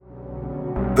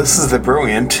This is The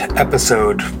Brilliant,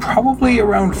 episode probably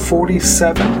around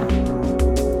 47.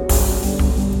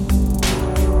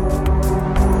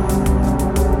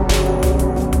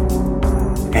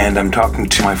 And I'm talking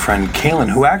to my friend Kalan,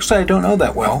 who actually I don't know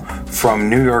that well, from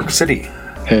New York City.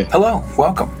 Hey. Hello,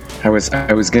 welcome. I was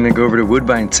gonna go over to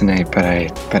Woodbine tonight, but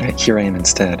here I am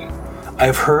instead.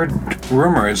 I've heard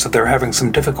rumors that they're having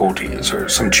some difficulties or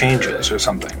some changes or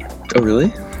something. Oh,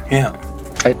 really? Yeah.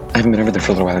 I haven't been over there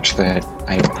for a little while, actually.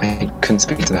 I couldn't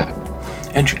speak to that.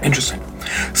 Interesting.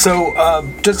 So,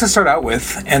 just to start out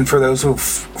with, and for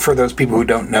those people who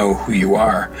don't know who you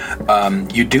are,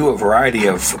 you do a variety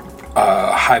of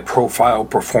high-profile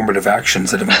performative actions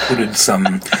that have included some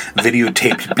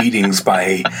videotaped beatings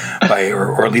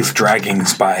or at least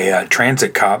draggings by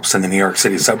transit cops in the New York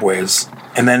City subways.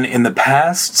 And then in the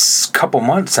past couple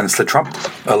months since the Trump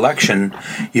election,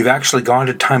 you've actually gone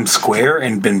to Times Square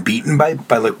and been beaten by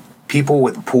like people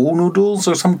with pool noodles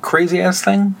or some crazy-ass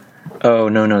thing? Oh,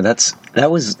 no,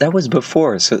 that was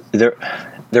before. So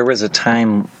there was a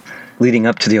time leading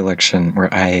up to the election where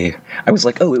I was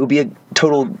like, oh, it would be a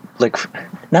total, like,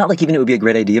 not like even it would be a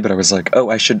great idea, but I was like,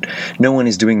 oh, no one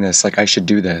is doing this, like I should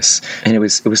do this. And it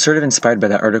was sort of inspired by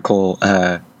that article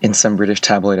in some British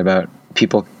tabloid about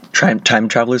people, time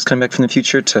travelers coming back from the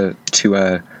future to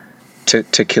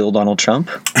kill Donald Trump.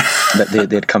 That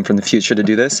they had come from the future to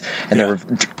do this, and they were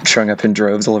showing up in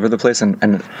droves all over the place. And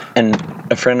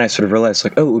a friend and I sort of realized,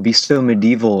 like, oh, it would be so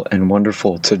medieval and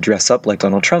wonderful to dress up like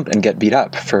Donald Trump and get beat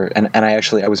up for. And I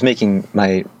was making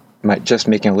my just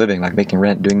making a living, like making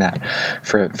rent, doing that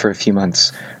for a few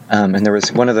months. And there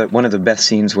was one of the best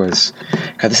scenes was,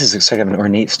 God, this is sort of an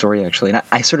ornate story actually, and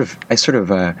I sort of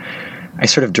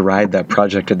deride that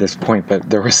project at this point, but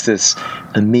there was this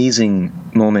amazing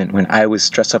moment when I was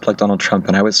dressed up like Donald Trump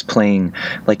and I was playing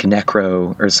like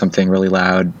Necro or something really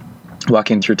loud,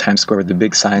 walking through Times Square with the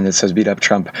big sign that says "Beat up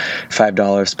Trump,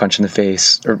 $5, punch in the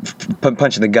face, or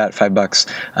punch in the gut,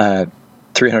 $5,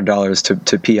 $300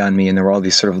 to pee on me," and there were all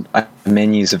these sort of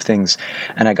menus of things,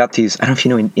 and I got these. I don't know if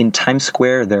you know, in Times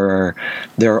Square there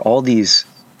are all these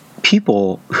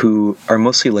people who are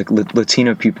mostly like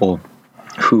Latino people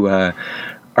who are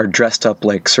dressed up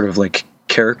like sort of like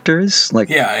characters, like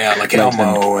like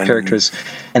Elmo and characters.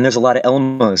 And there's a lot of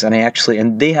Elmos,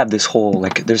 and they have this whole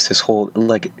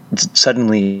like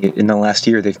suddenly in the last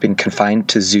year they've been confined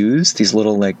to zoos, these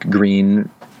little like green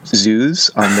zoos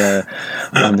on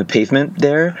the pavement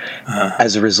there,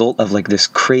 as a result of like this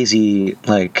crazy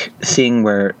like thing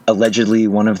where allegedly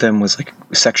one of them was like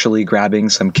sexually grabbing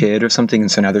some kid or something, and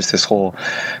so now there's this whole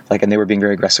like, and they were being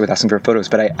very aggressive with asking for photos.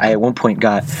 But I at one point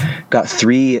got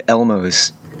 3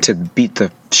 Elmos to beat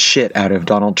the shit out of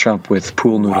Donald Trump with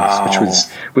pool noodles. Wow.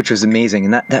 which was amazing,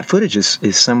 and that footage is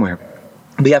somewhere.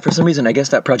 But yeah, for some reason I guess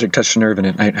that project touched a nerve in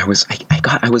it. I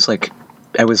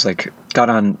got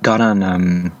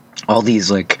on all these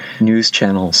like news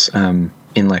channels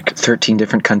in like 13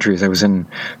 different countries. There was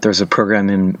a program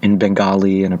in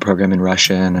Bengali and a program in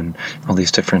Russian and all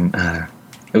these different.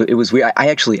 It was weird. I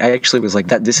actually was like,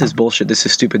 that. This is bullshit. This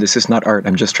is stupid. This is not art.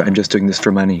 I'm just doing this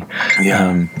for money.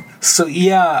 Yeah.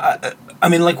 I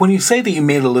mean, like when you say that you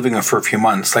made a living for a few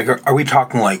months, like are we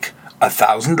talking like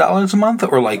 $1,000 a month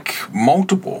or like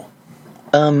multiple?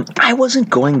 I wasn't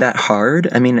going that hard.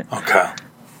 I mean, okay.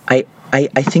 I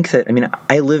think that, I mean,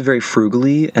 I live very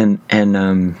frugally and I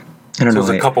don't know. So it's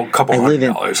a couple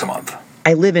 $100 a month.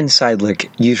 I live inside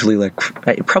like usually like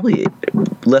probably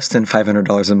less than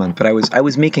 $500 a month, but I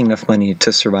was making enough money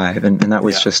to survive, and that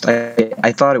was just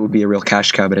I thought it would be a real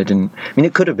cash cow, but I didn't. I mean,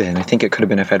 it could have been. I think it could have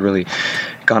been if I'd really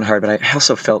gone hard, but I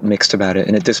also felt mixed about it,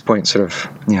 and at this point, sort of,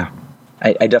 yeah.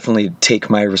 I definitely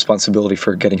take my responsibility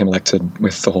for getting him elected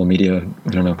with the whole media. I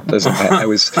don't know. I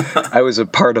was a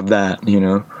part of that, you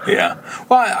know? Yeah.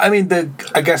 Well, I mean,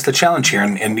 I guess the challenge here,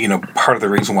 and you know, part of the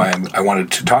reason why I wanted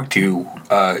to talk to you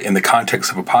in the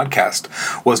context of a podcast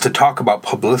was to talk about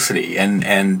publicity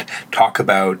and talk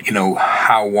about, you know,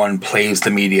 how one plays the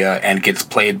media and gets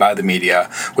played by the media,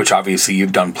 which obviously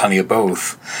you've done plenty of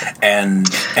both. And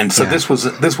so this was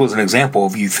an example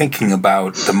of you thinking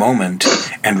about the moment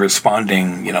and responding,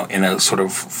 you know, in a sort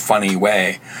of funny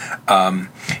way. And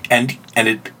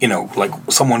it, you know, like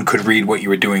someone could read what you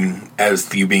were doing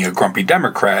as you being a grumpy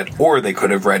Democrat, or they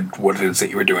could have read what it is that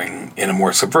you were doing in a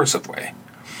more subversive way.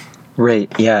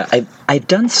 Right, yeah. I've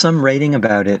done some writing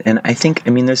about it, and I think, I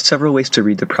mean, there's several ways to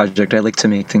read the project. I like to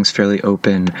make things fairly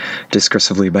open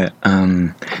discursively, but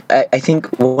I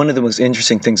think one of the most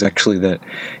interesting things, actually, that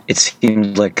it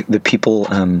seemed like the people...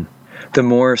 the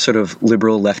more sort of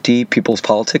liberal lefty people's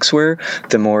politics were,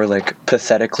 the more like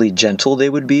pathetically gentle they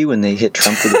would be when they hit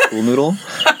Trump with a pool noodle.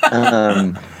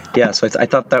 Yeah, so I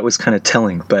thought that was kind of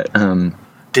telling. But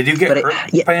did you get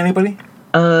hurt by anybody?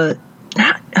 Not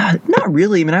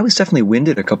really. I mean, I was definitely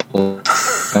winded a couple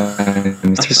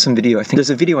times. There's some video. I think there's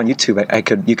a video on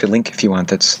YouTube. You could link if you want.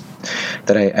 That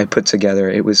I put together.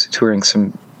 It was touring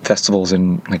some festivals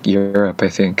in like Europe. I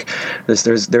think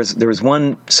there was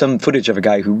some footage of a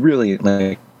guy who really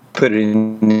like put it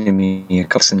into me a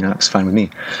couple, and that was fine with me.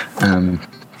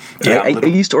 I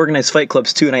used to organize fight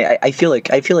clubs too, and I feel like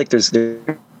there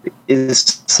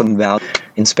is some value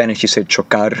in Spanish. You say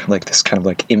chocar, like this kind of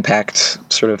like impact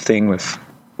sort of thing.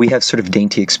 We have sort of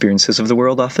dainty experiences of the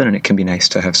world often, and it can be nice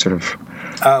to have sort of.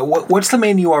 What's the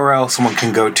main URL someone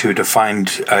can go to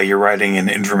find your writing and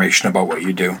information about what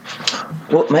you do?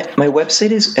 Well, my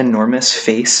website is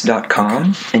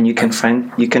enormousface.com, and you can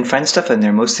find stuff on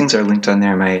there. Most things are linked on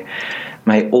there.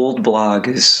 My old blog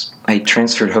I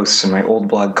transferred hosts, and my old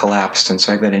blog collapsed, and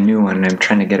so I got a new one, and I'm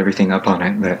trying to get everything up on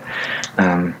it. But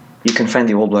you can find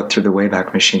the old blog through the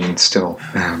Wayback Machine still.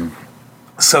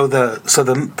 So the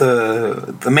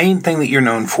main thing that you're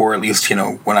known for, at least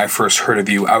when I first heard of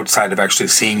you, outside of actually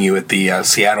seeing you at the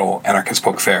Seattle Anarchist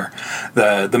Book Fair,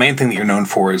 the main thing that you're known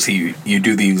for is you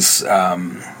do these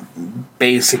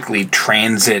basically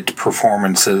transit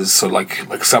performances, so like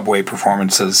subway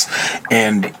performances,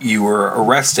 and you were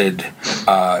arrested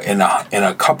in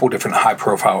a couple different high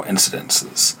profile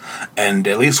incidences, and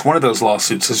at least one of those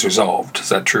lawsuits is resolved. Is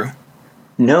that true?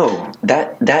 No,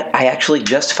 that I actually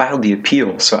just filed the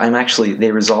appeal. So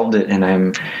they resolved it, and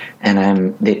I'm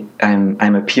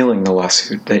appealing the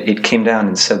lawsuit. It came down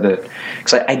and said that,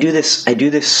 because I do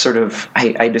this sort of,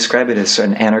 I describe it as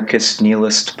an anarchist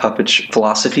nihilist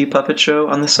philosophy puppet show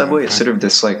on the subway. It's sort of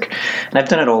this like, and I've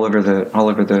done it all over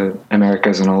the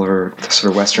Americas and all over the sort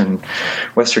of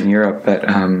Western Europe, but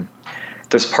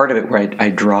there's part of it where I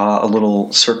draw a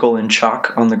little circle in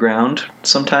chalk on the ground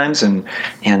sometimes, and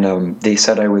they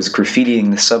said I was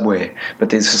graffitiing the subway, but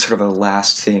this is sort of a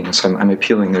last thing, so I'm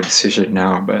appealing their decision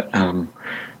now. But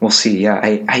we'll see. Yeah,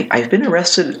 I've been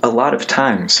arrested a lot of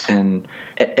times, and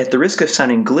at the risk of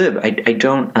sounding glib, I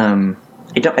don't want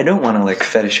to like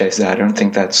fetishize that. I don't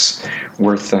think that's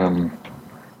worth.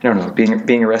 I don't know.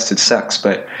 Being arrested sucks,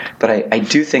 but I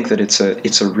do think that it's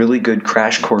a really good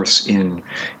crash course in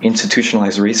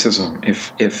institutionalized racism.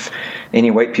 If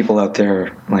any white people out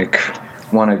there like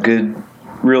want a good,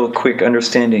 real quick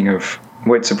understanding of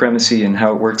white supremacy and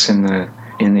how it works in the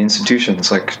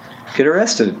institutions, like get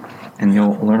arrested and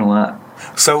you'll learn a lot.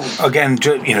 So again,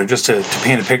 just to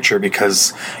paint a picture,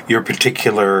 because you've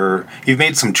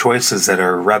made some choices that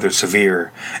are rather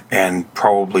severe and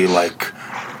probably like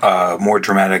more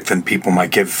dramatic than people might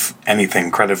give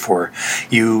anything credit for.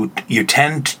 You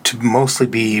tend to mostly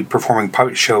be performing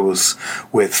puppet shows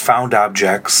with found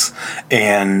objects,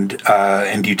 and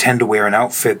you tend to wear an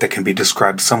outfit that can be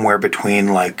described somewhere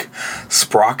between like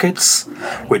sprockets,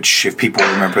 which if people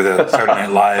remember the Saturday Night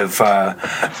Live,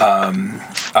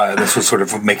 this was sort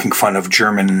of making fun of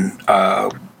German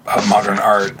modern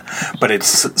art, but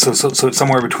it's so it's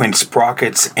somewhere between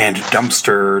sprockets and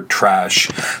dumpster trash.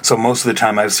 So most of the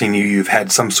time I've seen you've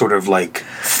had some sort of like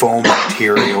foam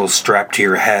material strapped to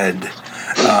your head,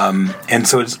 and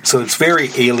so it's very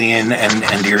alien,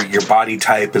 and your body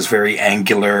type is very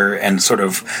angular and sort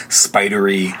of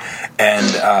spidery,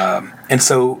 and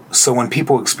so when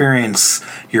people experience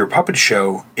your puppet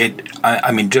show,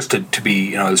 I mean just to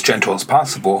be as gentle as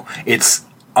possible, it's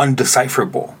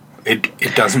undecipherable.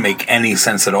 It doesn't make any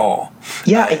sense at all.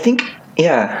 Yeah, I think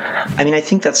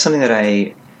that's something that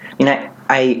I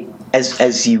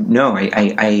as you know, I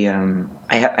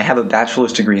have a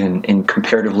bachelor's degree in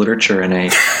comparative literature, and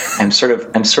I'm sort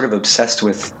of obsessed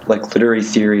with like literary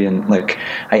theory, and like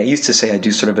I used to say I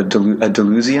do sort of a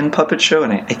Deleuzian puppet show,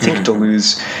 and I think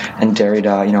Deleuze and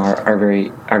Derrida,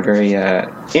 are very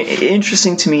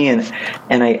interesting to me, and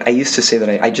I used to say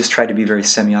that I just try to be very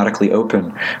semiotically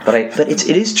open, but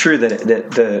it is true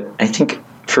that I think,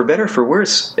 for better or for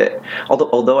worse,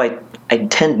 although I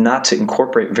tend not to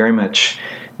incorporate very much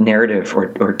narrative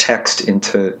or text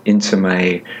into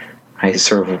my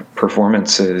sort of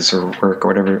performances or work or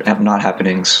whatever, not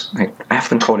happenings. I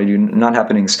often call it not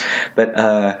happenings, but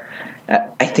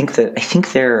I think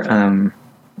they're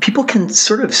people can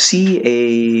sort of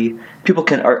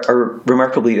are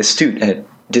remarkably astute at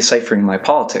deciphering my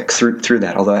politics through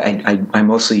that. Although I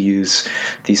mostly use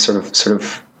these sort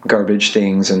of garbage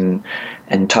things and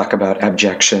talk about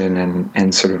abjection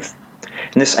and sort of.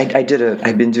 And this,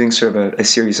 I've been doing sort of a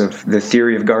series of the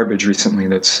theory of garbage recently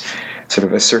that's sort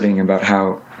of asserting about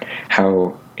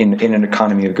how in an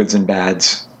economy of goods and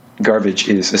bads, garbage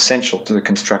is essential to the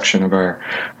construction of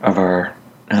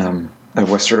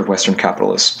Western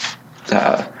capitalist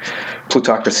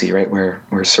plutocracy, right,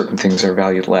 where certain things are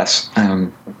valued less.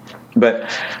 But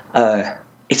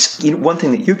it's one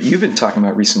thing that you've been talking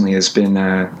about recently has been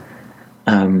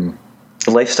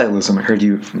lifestyleism. I heard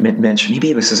you mention,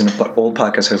 maybe this is an old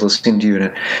podcast I was listening to you,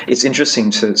 and it's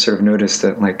interesting to sort of notice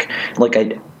that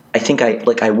I think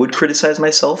I would criticize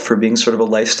myself for being sort of a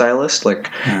lifestylist,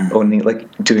 only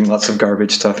doing lots of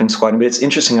garbage stuff and squatting. But it's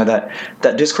interesting how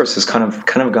that discourse has kind of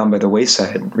gone by the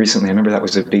wayside recently. I remember that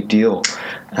was a big deal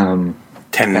 10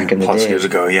 back in the plus day. years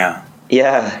ago. Yeah.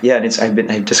 Yeah,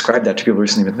 and I've described that to people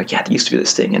recently. Been like, yeah, there used to be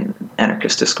this thing in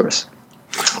anarchist discourse.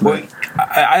 Well,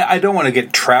 I don't want to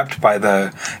get trapped by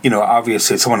the,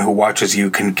 obviously someone who watches you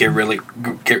can get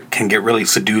really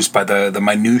seduced by the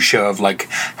minutia of like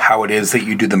how it is that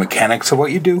you do the mechanics of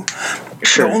what you do.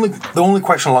 Sure. The only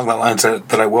question along that lines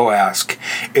that I will ask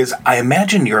is, I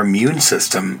imagine your immune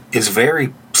system is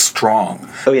very strong.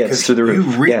 Oh yeah, it's through the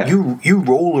roof. You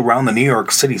roll around the New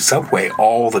York City subway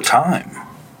all the time.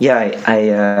 Yeah,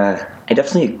 I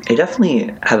definitely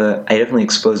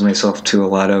expose myself to a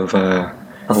lot of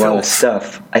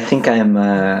stuff. I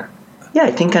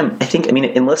mean,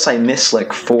 unless I miss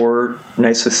like 4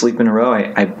 nights of sleep in a row,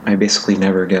 I basically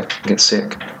never get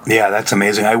sick. Yeah, that's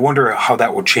amazing. I wonder how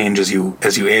that will change as you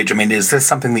age. I mean, is this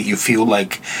something that you feel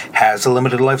like has a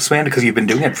limited lifespan because you've been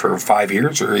doing it for 5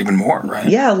 years or even more, right?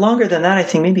 Yeah, longer than that. I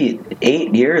think maybe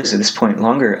 8 years at this point,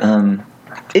 longer.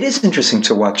 It is interesting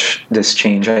to watch this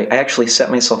change. I actually set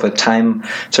myself a time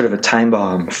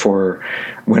bomb for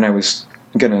when I was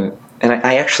gonna, and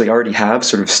I actually already have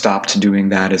sort of stopped doing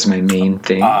that as my main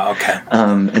thing. Okay.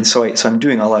 And so I'm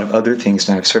doing a lot of other things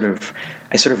now. I sort of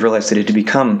realized that it had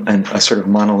become a sort of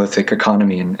monolithic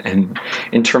economy, and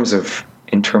in terms of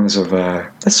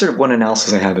that's sort of one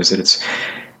analysis I have, is that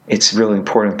it's really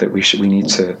important that we need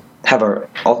to have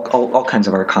all kinds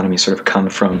of our economy sort of come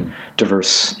from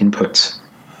diverse inputs,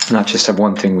 not just have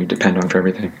one thing we depend on for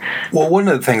everything. Well, one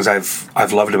of the things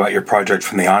I've loved about your project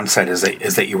from the onset is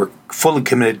that you were fully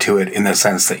committed to it, in the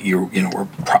sense that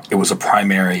it was a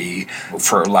primary,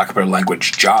 for lack of a better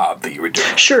language, job that you were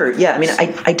doing. Sure. Yeah. I mean,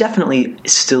 I definitely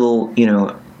still,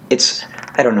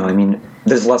 I don't know. I mean,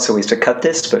 there's lots of ways to cut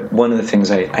this, but one of the things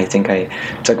I think I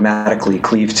dogmatically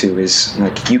cleave to is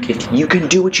like, if you can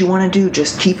do what you want to do,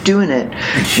 just keep doing it.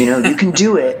 You can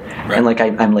do it. Right. And like I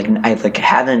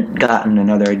haven't gotten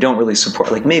another. I don't really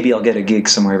support. Like maybe I'll get a gig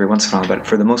somewhere every once in a while, but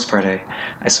for the most part,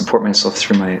 I support myself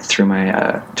through my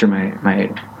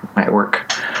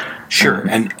work. Sure,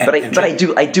 but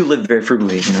I do live very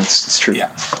frugally. It's true.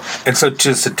 Yeah, and so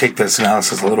just to take this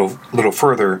analysis a little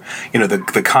further,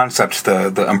 the concept,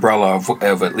 the umbrella of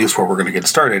at least where we're going to get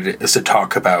started is to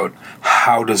talk about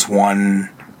how does one,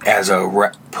 as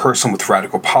a person with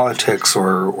radical politics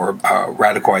or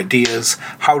radical ideas,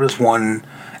 how does one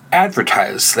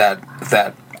advertise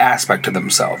that aspect of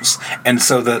themselves? And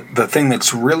so the thing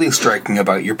that's really striking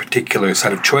about your particular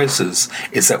set of choices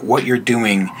is that what you're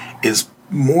doing is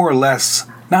more or less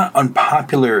not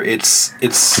unpopular. It's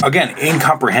again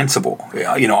incomprehensible.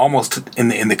 Almost in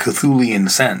the Cthulhian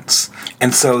sense.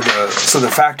 And so the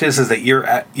fact is that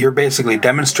you're basically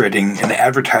demonstrating an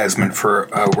advertisement for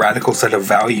a radical set of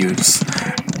values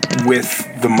with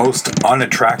the most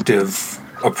unattractive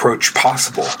approach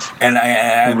possible. And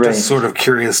I'm right. just sort of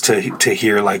curious to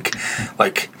hear like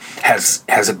has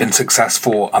it been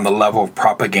successful on the level of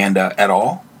propaganda at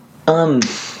all?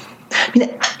 I mean,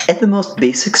 at the most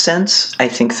basic sense, I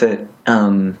think that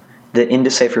the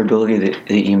indecipherability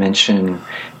that you mention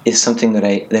is something that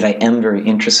I am very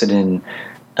interested in,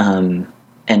 and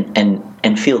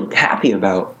feel happy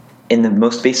about. In the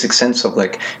most basic sense of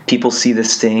like, people see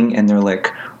this thing and they're like,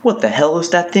 "What the hell is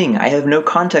that thing? I have no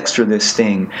context for this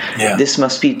thing. Yeah. This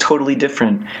must be totally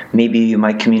different. Maybe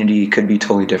my community could be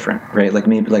totally different, right? Like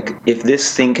maybe like if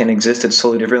this thing can exist, it's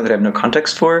totally different that I have no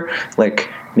context for. Like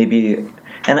maybe."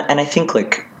 And I think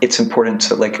like it's important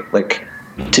to like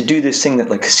to do this thing that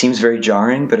like seems very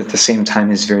jarring, but at the same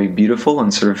time is very beautiful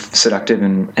and sort of seductive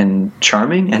and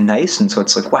charming and nice. And so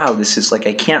it's like, wow, this is like,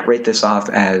 I can't write this off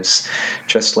as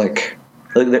just like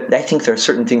I think there are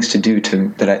certain things to do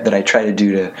that I try to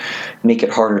do to make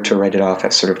it harder to write it off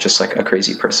as sort of just like a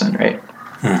crazy person, right?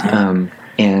 Mm-hmm.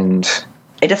 And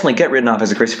I definitely get written off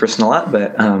as a crazy person a lot,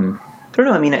 but I don't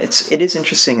know. I mean, it is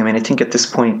interesting. I mean, I think at this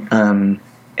point.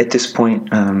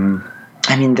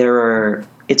 I mean,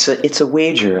 it's a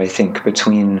wager, I think,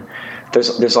 between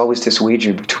there's always this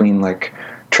wager between like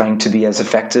trying to be as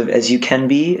effective as you can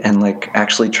be and like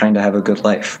actually trying to have a good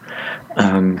life,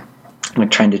 like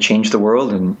trying to change the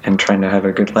world and trying to have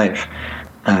a good life,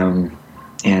 and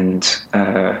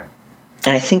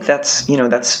I think that's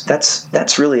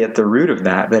really at the root of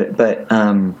that. But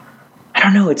I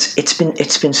don't know.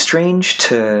 It's been strange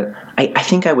to. I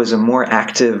think I was a more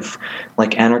active,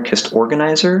 like, anarchist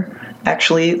organizer,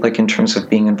 actually, like, in terms of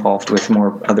being involved with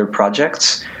more other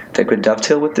projects that could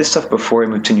dovetail with this stuff before I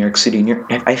moved to New York City.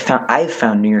 I've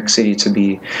found New York City to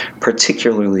be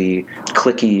particularly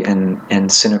cliquey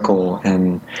and cynical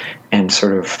and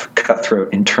sort of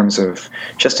cutthroat in terms of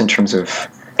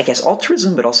I guess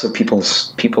altruism, but also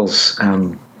people's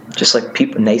just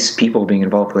like nice people being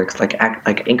involved.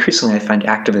 Like increasingly, I find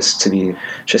activists to be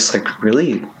just like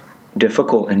really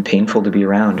difficult and painful to be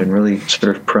around, and really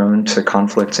sort of prone to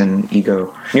conflict and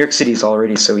ego. New York City is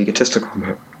already so egotistical.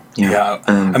 But, yeah.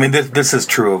 I mean, this is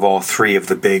true of all three of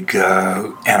the big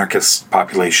anarchist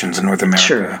populations in North America.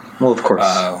 Sure. Well, of course.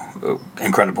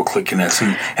 Incredible cliquiness,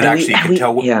 and actually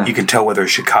you can tell whether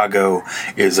Chicago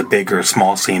is a big or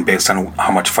small scene based on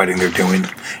how much fighting they're doing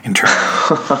in terms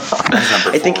of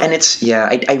number I think, four. and it's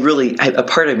a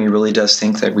part of me really does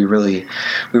think that we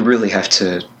really have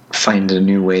to find a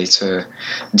new way to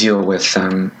deal with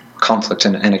conflict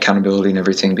and accountability and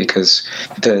everything, because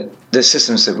the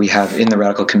systems that we have in the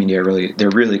radical community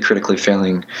they're really critically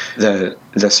failing the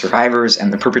survivors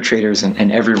and the perpetrators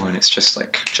and everyone. It's just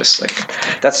like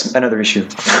that's another issue.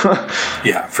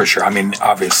 Yeah, for sure. I mean,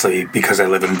 obviously, because I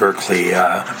live in Berkeley,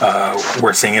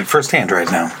 we're seeing it firsthand right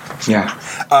now. Yeah.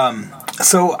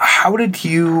 So how did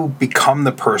you become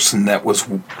the person that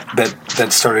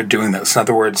started doing this? In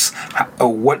other words,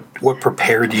 what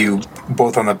prepared you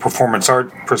both on the performance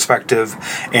art perspective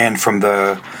and from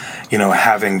the,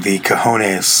 having the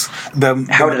cojones,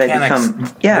 how did I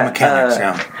become? Yeah. The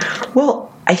mechanics,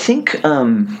 Well, I think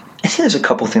there's a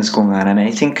couple things going on. I mean,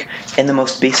 I think in the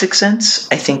most basic sense,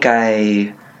 I think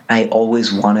I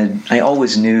always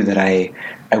knew that I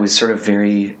was sort of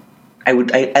very.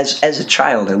 As a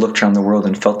child, I looked around the world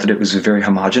and felt that it was very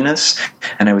homogenous,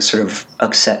 and I was sort of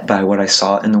upset by what I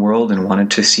saw in the world and wanted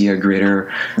to see a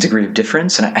greater degree of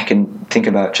difference. And I can think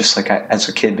about just like as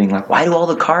a kid being like, why do all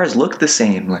the cars look the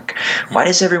same? Like, why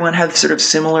does everyone have sort of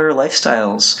similar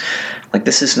lifestyles? Like,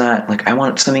 this is not like, I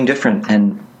want something different.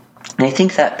 And I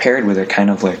think that paired with a kind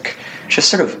of like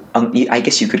just sort of I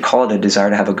guess you could call it a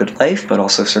desire to have a good life, but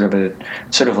also sort of a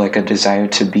desire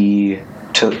to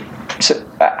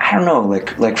I don't know,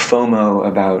 like FOMO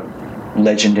about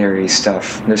legendary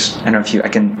stuff. I don't know if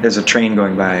there's a train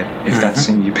going by, if that's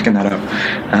you picking that up.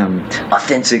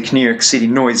 Authentic New York City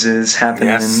noises happening.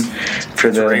 Yes,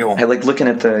 real. I like looking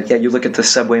at you look at the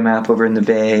subway map over in the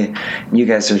Bay, and you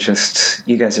guys are just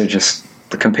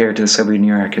compared to the subway in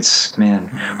New York, it's, man,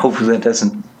 hopefully that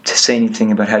doesn't say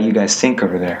anything about how you guys think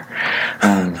over there.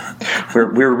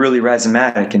 We're really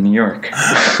rhizomatic in New York.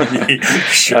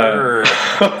 Sure.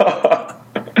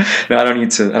 No, I don't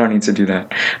need to do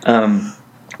that.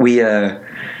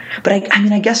 But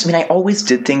I always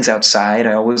did things outside.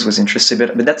 I always was interested,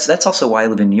 but that's also why I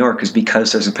live in New York, is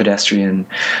because there's a pedestrian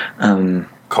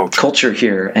culture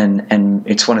here, and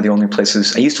it's one of the only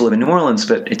places. I used to live in New Orleans,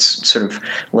 but it's sort of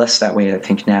less that way, I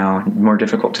think, now. More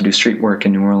difficult to do street work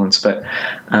in New Orleans, but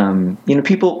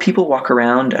people walk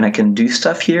around, and I can do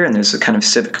stuff here, and there's a kind of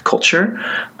civic culture,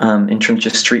 in terms of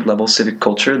just street level civic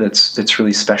culture that's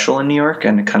really special in New York,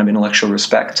 and a kind of intellectual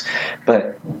respect,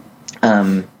 but.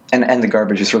 And the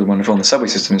garbage is really wonderful, and the subway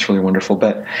system is really wonderful.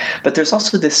 But there's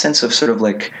also this sense of sort of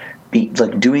like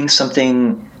doing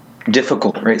something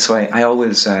difficult, right? So I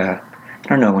always I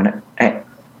don't know, when I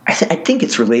think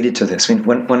it's related to this. I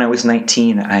mean, when I was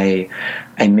 19, I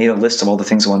made a list of all the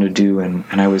things I wanted to do, and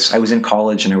I was in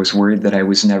college, and I was worried that I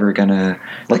was never gonna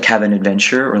like have an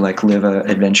adventure or like live a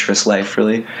adventurous life,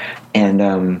 really, and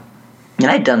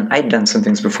I'd done some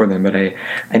things before then, but I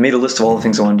made a list of all the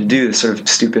things I wanted to do, this sort of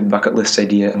stupid bucket list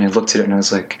idea, and I looked at it and I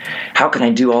was like, how can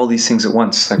I do all these things at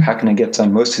once? Like, how can I get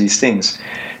done most of these things?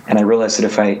 And I realized that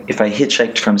if I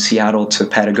hitchhiked from Seattle to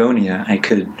Patagonia, I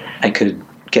could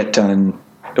get done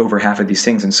over half of these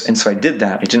things, and so I did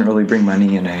that. I didn't really bring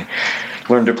money, and I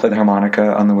learned to play the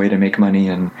harmonica on the way to make money,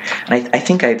 and I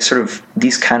think I sort of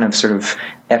these kind of sort of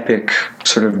epic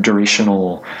sort of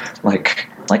durational like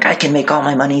I can make all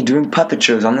my money doing puppet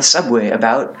shows on the subway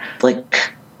about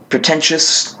like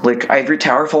pretentious like ivory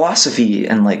tower philosophy,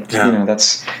 and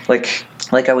that's like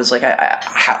I was like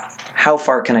how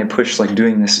far can I push like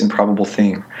doing this improbable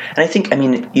thing? And I think, I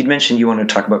mean, you'd mentioned you wanted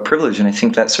to talk about privilege, and I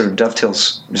think that sort of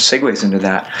segues into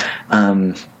that.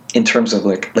 In terms of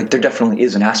like there definitely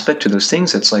is an aspect to those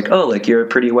things. It's like, oh, like you're a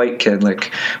pretty white kid,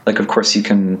 like of course you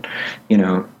can,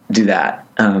 do that.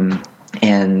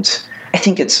 And I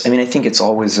think it's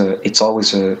always a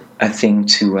thing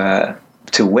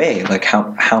to weigh, like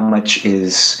how much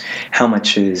is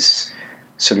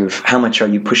sort of how much are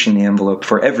you pushing the envelope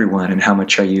for everyone, and how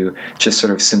much are you just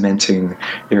sort of cementing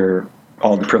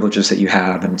all the privileges that you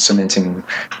have, and cementing,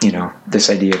 this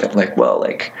idea that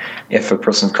if a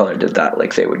person of color did that,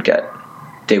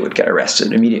 they would get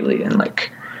arrested immediately. And I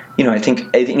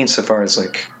think insofar as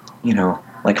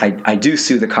I do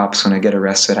sue the cops when I get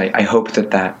arrested, I hope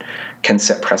that can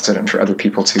set precedent for other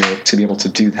people to be able to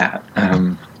do that,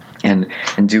 and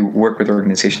do work with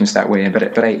organizations that way.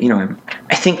 But I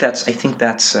think that's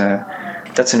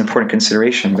an important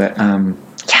consideration. But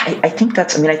I think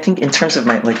in terms of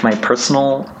my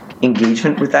personal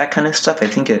engagement with that kind of stuff, I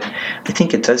think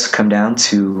it does come down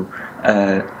to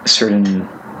a certain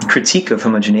critique of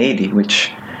homogeneity,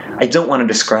 which I don't want to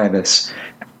describe as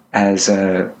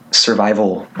a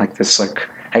survival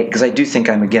because I do think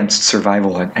I'm against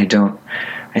survival. I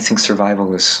think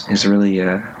survival is really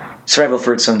survival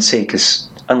for its own sake is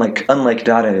unlike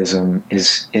Dadaism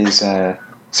it's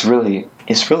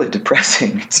really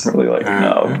depressing. It's really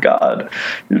oh God,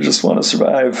 you just want to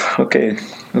survive. Okay,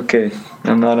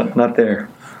 I'm not there.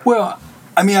 Well,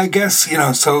 I guess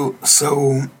so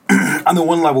on the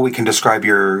one level we can describe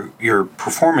your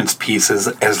performance piece as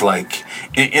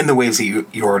in the ways that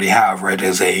you already have, right,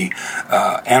 as a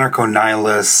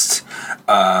anarcho-nihilist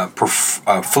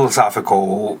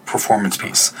philosophical performance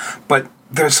piece, but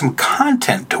there's some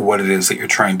content to what it is that you're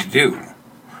trying to do.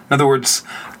 In other words,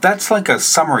 that's like a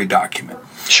summary document.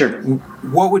 Sure.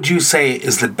 What would you say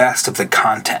is the best of the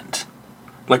content?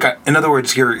 In other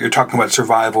words, you're talking about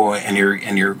survival, and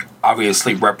you're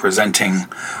obviously representing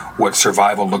what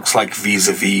survival looks like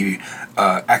vis-a-vis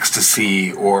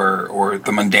ecstasy or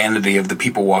the mundanity of the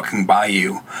people walking by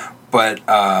you. But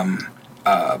I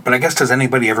guess, does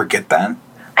anybody ever get that?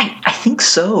 I think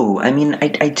so.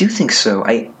 I do think so.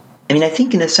 I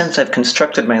think in a sense I've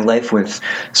constructed my life with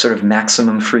sort of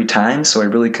maximum free time, so I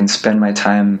really can spend my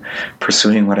time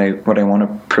pursuing what I want to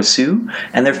pursue.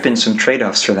 And there've been some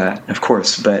trade-offs for that, of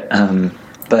course. But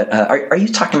are you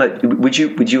talking about? Would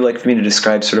you like for me to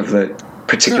describe sort of the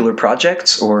particular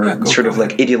projects, or sort of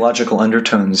ideological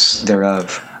undertones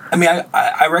thereof?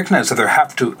 I recognize that there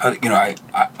have to,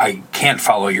 I can't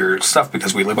follow your stuff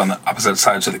because we live on the opposite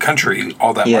sides of the country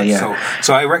all that much. Yeah.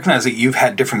 So I recognize that you've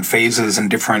had different phases and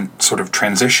different sort of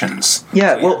transitions.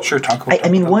 Yeah, sure. Talk about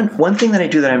one thing that I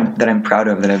do that I'm proud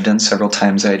of, that I've done several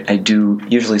times. I do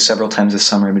usually several times this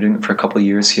summer. I've been doing it for a couple of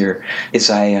years here. Is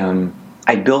I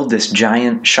build this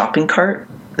giant shopping cart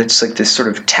that's like this sort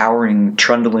of towering,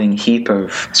 trundling heap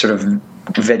of sort of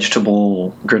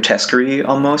vegetable grotesquerie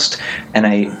almost, and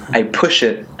I push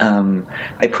it from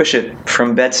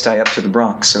Bed-Stuy up to the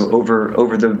Bronx, so up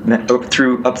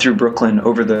through Brooklyn,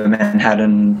 over the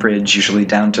Manhattan Bridge, usually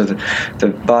down to the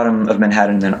bottom of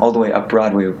Manhattan, then all the way up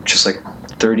Broadway, just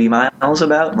 30 miles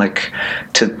about,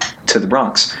 to the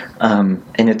Bronx, and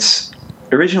it's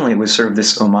originally it was sort of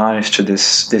this homage to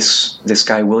this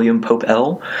guy William Pope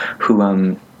L,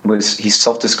 who he's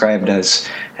self-described as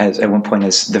at one point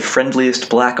as the friendliest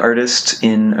black artist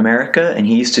in America, and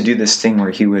he used to do this thing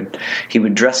where he would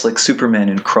dress like Superman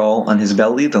and crawl on his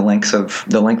belly the length of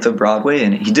Broadway,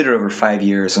 and he did it over 5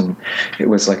 years, and it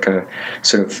was like a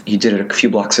sort of, he did it a few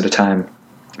blocks at a time.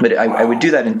 But I would do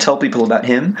that and tell people about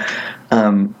him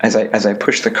as I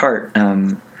push the cart.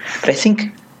 But I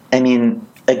think,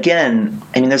 again,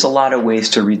 there's a lot of ways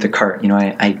to read the cart.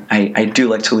 I do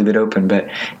like to leave it open, but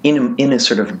in a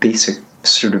sort of basic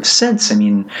sort of sense,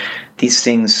 these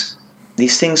things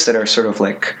that are sort of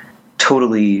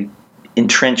totally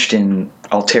entrenched in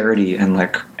alterity and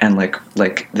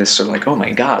this sort of oh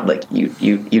my God,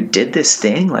 you did this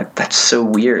thing, that's so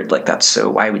weird, that's so,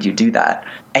 why would you do that?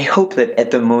 I hope that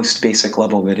at the most basic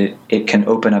level that it can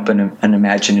open up an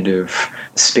imaginative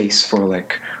space for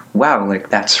wow,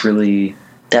 that's really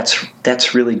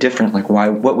different.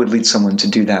 What would lead someone to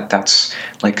do that? That's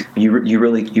you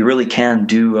really can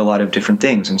do a lot of different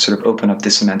things and sort of open up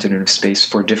this imaginative space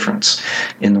for difference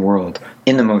in the world,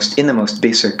 in the most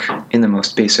basic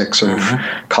sort of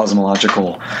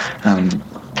cosmological.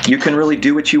 You can really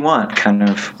do what you want kind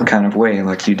of way.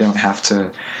 You don't have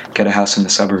to get a house in the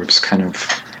suburbs kind of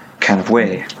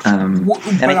way.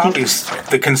 But I think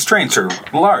the constraints are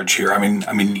large here.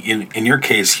 In your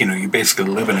case, you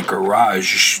basically live in a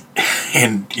garage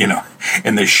in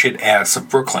the shit ass of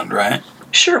Brooklyn, right?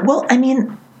 Sure. Well, I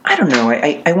don't know.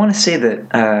 I want to say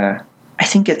that I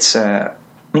think it's. I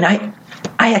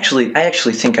actually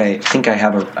think I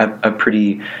have a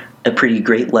pretty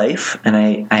great life, and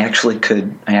I'm actually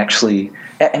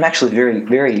very,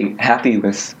 very happy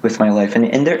with my life,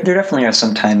 and there definitely are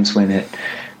some times when I'm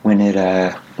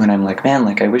man,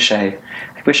 I wish I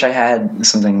had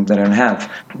something that I don't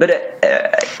have. But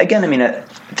again,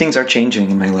 things are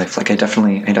changing in my life. Like I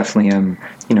definitely am.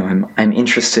 You know, I'm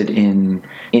interested in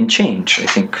change. I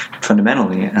think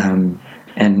fundamentally, and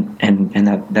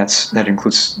that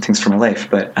includes things for my life.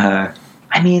 But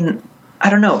I mean, I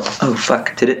don't know. Oh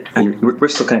fuck! Did it? Oh, we're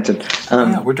still connected.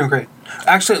 Yeah, we're doing great.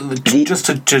 Actually, just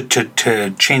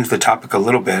to change the topic a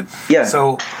little bit. Yeah.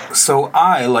 So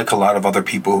I, like a lot of other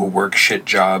people who work shit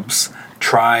jobs,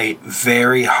 try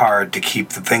very hard to keep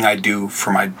the thing I do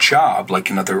for my job, like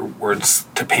in other words,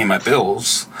 to pay my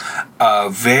bills,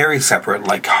 very separate,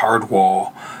 like hard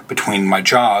wall between my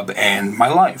job and my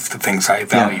life, the things I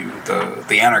value,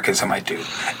 the anarchism I do,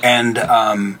 and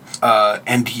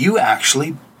you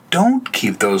actually don't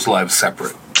keep those lives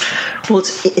separate. Well,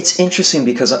 it's interesting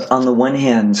because on the one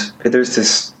hand, there's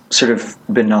this sort of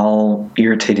banal,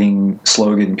 irritating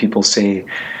slogan people say,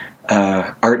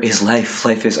 art is life,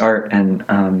 life is art, and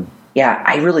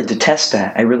I really detest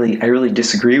that. I really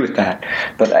disagree with that.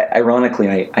 But ironically,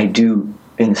 I do,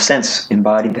 in a sense,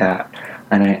 embody that,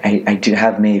 and I do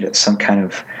have made some kind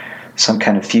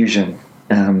of fusion.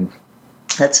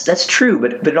 That's true,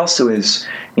 but it also is,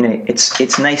 you know,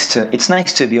 it's nice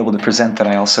to be able to present that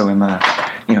I also am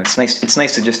it's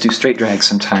nice to just do straight drag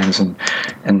sometimes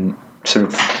and sort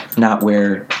of not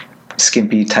wear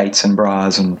skimpy tights and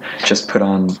bras and just put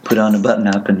on a button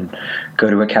up and go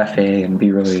to a cafe and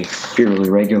be really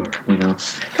regular, you know.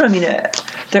 But I mean,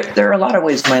 there are a lot of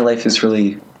ways my life is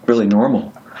really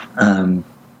normal.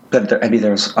 But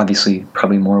there's obviously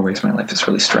probably more ways my life is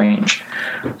really strange.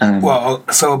 Well,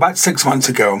 so about 6 months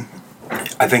ago,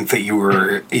 I think that you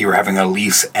were having a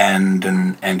lease end,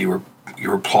 and you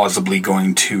were plausibly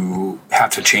going to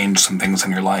have to change some things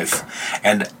in your life,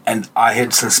 and I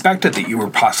had suspected that you were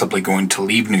possibly going to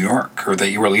leave New York, or that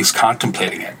you were at least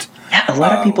contemplating it. Yeah, a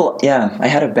lot of people. Yeah,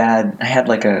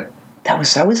 that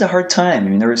was a hard time. I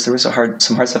mean, there was some hard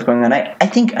stuff going on. I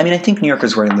think New York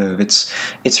is where I live.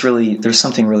 It's really, there's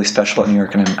something really special about New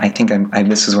York, and I think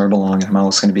this is where I belong, and I'm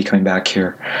always going to be coming back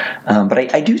here. But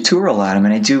I do tour a lot. I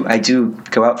mean, I do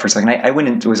go out for a second. I went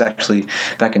and was actually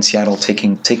back in Seattle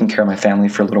taking care of my family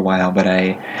for a little while. But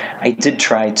I did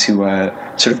try to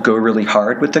sort of go really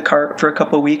hard with the cart for a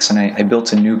couple of weeks, and I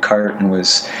built a new cart and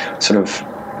was sort of.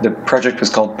 The project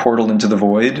was called Portal into the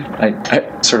Void,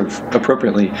 I sort of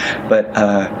appropriately, but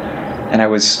and I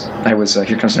was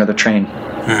here comes another train.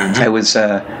 Mm-hmm. I was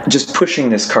just pushing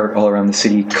this cart all around the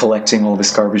city, collecting all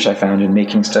this garbage I found and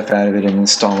making stuff out of it, and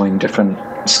installing different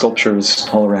sculptures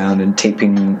all around, and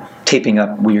taping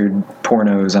up weird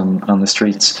pornos on the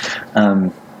streets.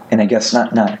 And I guess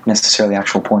not necessarily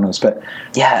actual pornos, but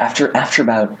yeah, after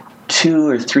about 2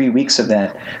 or 3 weeks of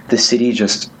that, the city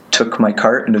just took my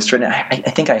cart and destroyed it.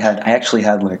 I think I had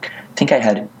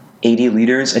 80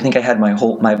 liters. I think I had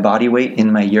my body weight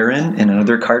in my urine in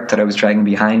another cart that I was dragging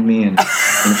behind me, and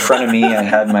in front of me I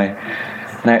had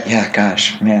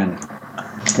gosh, man,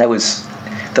 that was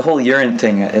the whole urine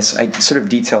thing. I sort of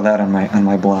detailed that on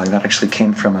my blog. That actually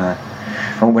came from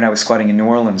when I was squatting in New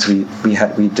Orleans. We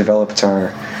developed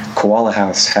our koala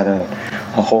house, had a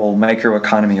whole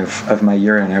microeconomy of my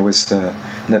urine. I was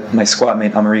my squat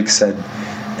mate Amérique said,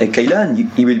 Kalan,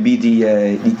 it will be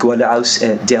the koala house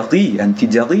dairy, and the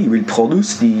dairy will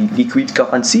produce the liquid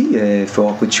currency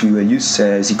for which we will use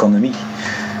the economy.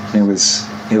 And it was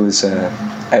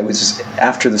I was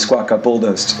after the squat got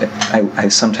bulldozed. I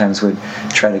sometimes would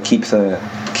try to keep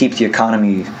the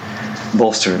economy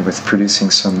bolstered with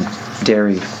producing some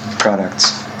dairy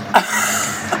products.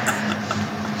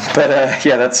 But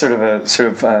that's sort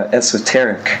of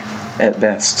esoteric at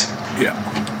best. Yeah.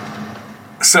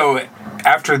 So.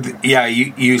 After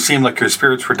you seemed like your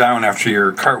spirits were down after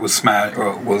your cart was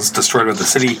destroyed with the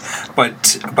city,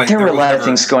 but there were a lot of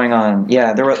things going on.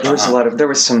 Yeah, there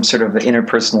was some sort of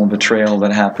interpersonal betrayal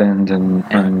that happened,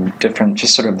 and different,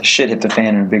 just sort of the shit hit the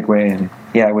fan in a big way, and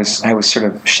yeah, I was sort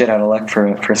of shit out of luck for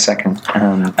a second.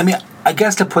 I mean, I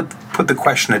guess to put the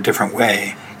question a different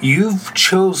way, you've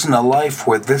chosen a life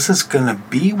where this is going to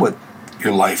be what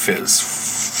your life is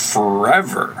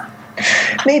forever.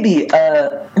 Maybe.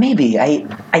 I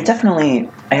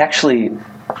actually,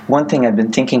 one thing I've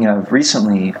been thinking of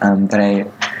recently I've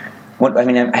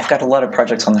got a lot of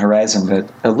projects on the horizon, but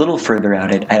a little further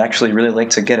out, I'd actually really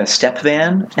like to get a step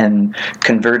van and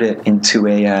convert it into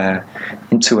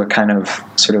a kind of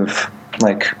sort of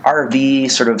like RV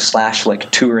sort of /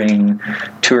 like touring.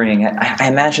 I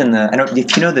imagine do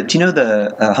you know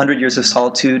the 100 Years of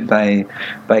Solitude by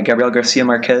Gabriel Garcia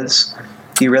Marquez?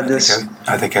 You read this?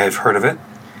 I think I've heard of it.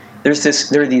 There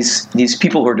are these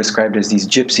people who are described as these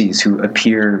gypsies who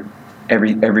appear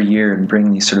every year and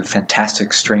bring these sort of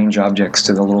fantastic, strange objects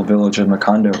to the little village of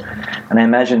Macondo. And I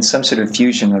imagine some sort of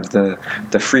fusion of the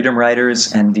Freedom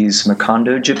Riders and these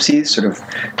Macondo gypsies sort of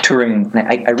touring.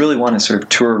 I really want to sort of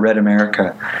tour Red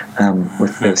America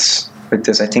with this.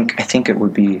 I think it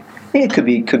would be. It could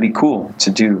be cool to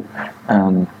do.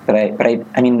 But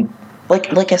I mean,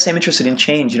 like I say, I'm interested in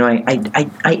change. You know,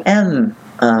 I am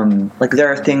like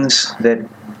there are things that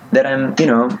I'm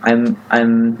done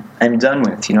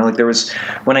with. You know, like there was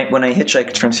when I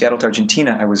hitchhiked from Seattle to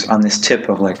Argentina, I was on this tip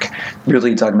of like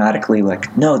really dogmatically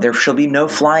like, no, there shall be no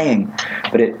flying.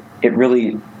 But it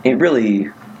really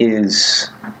is.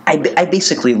 I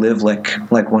basically live like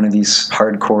one of these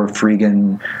hardcore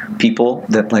freegan people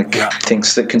that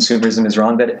thinks that consumerism is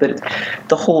wrong. But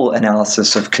the whole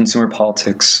analysis of consumer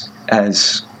politics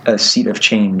as a seat of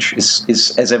change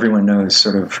is, as everyone knows,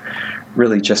 sort of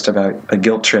really just about a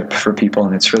guilt trip for people,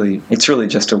 and it's really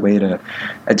just a way to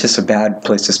just a bad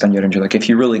place to spend your energy. Like if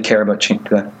you really care about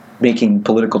making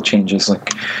political changes,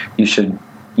 like you should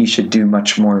do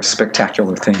much more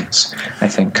spectacular things, I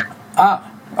think.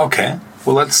 Okay.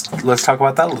 Well, let's talk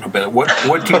about that a little bit.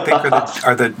 What do you think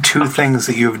are the two things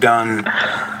that you've done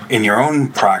in your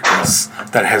own practice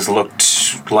that has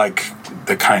looked like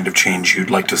the kind of change you'd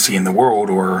like to see in the world,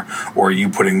 or you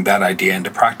putting that idea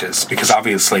into practice? Because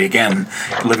obviously, again,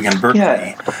 living in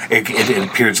Berkeley, it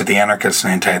appears that the anarchists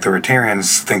and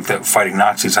anti-authoritarians think that fighting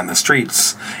Nazis on the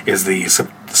streets is the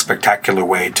spectacular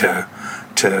way to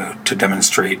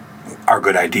demonstrate our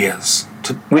good ideas.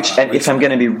 If I'm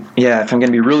going to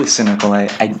be really cynical,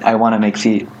 I want to make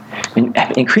the.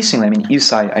 Increasingly, I mean, you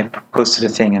saw I posted a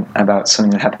thing about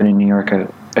something that happened in New York a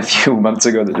few months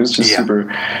ago that was just super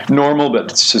normal,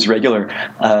 but it's just regular.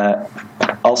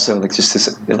 Also, like just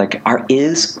this, like,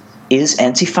 is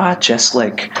Antifa just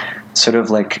like sort of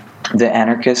like the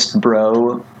anarchist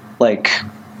bro like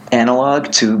analog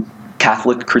to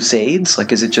Catholic crusades?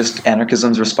 Like, is it just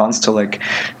anarchism's response to like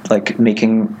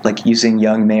making like using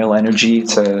young male energy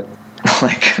to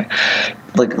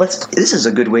this is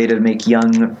a good way to make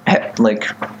young like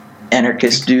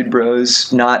anarchist dude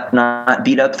bros not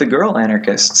beat up the girl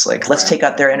anarchists. Like, let's take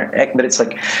out their but it's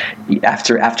like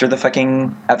after the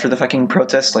fucking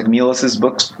protest, like Milos'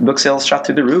 book sales shot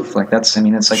through the roof. Like that's, I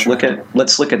mean, it's like sure.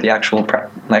 let's look at the actual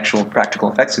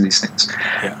practical effects of these things.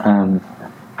 Yeah.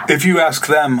 If you ask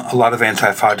them, a lot of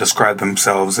Antifa describe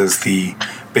themselves as the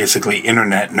basically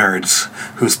internet nerds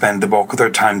who spend the bulk of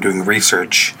their time doing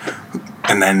research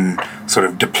and then sort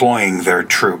of deploying their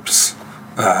troops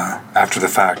after the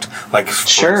fact. Like,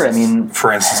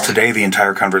 for instance, today the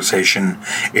entire conversation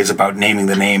is about naming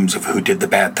the names of who did the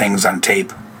bad things on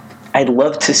tape. I'd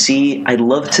love to see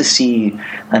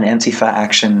an Antifa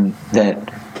action that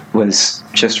was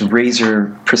just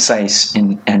razor precise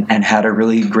and had a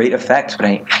really great effect, but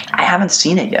I haven't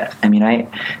seen it yet. I mean,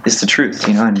 it's the truth,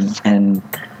 you know, and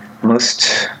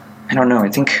most, I don't know, I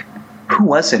think, who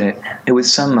was it? It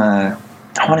was some, I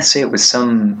want to say it was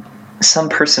some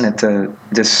person at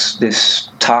this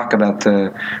talk about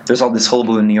there's all this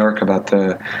hullabaloo in New York about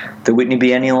the Whitney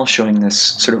Biennial showing this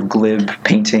sort of glib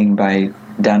painting by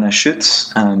Dana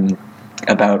Schutz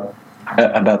about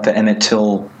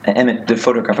the the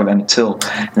photograph of Emmett Till.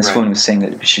 And this woman was saying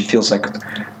that she feels like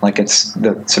it's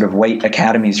the sort of white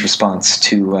academy's response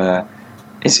to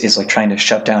is like trying to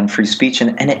shut down free speech,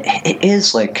 and it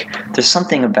is like there's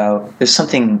something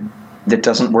that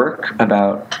doesn't work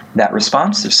about that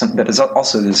response. There's something that is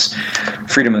also this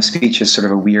freedom of speech is sort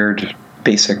of a weird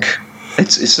basic.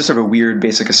 It's just sort of a weird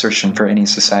basic assertion for any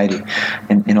society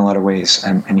in a lot of ways.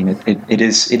 I mean, it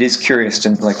is curious,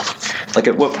 and like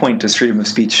at what point does freedom of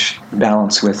speech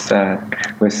balance with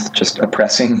just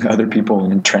oppressing other people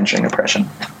and entrenching oppression?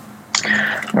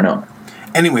 I don't know.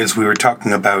 Anyways, we were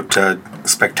talking about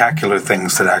spectacular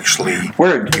things that actually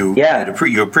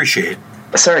you appreciate.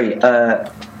 Sorry,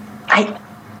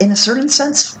 in a certain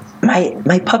sense,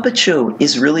 my puppet show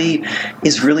is really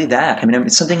that. I mean,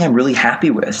 it's something I'm really happy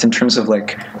with in terms of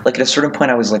like at a certain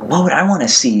point I was like, what would I want to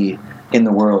see in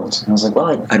the world? And I was like,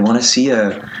 well, I'd want to see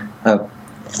a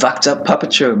fucked up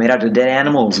puppet show made out of dead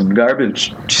animals and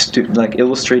garbage, just like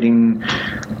illustrating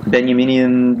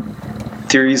Benjaminian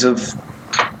theories of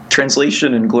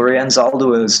translation, and Gloria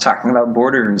Anzaldúa is talking about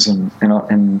borders and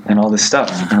all this stuff,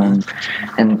 and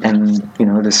you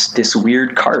know, this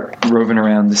weird cart roving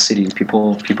around the city,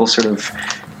 people sort of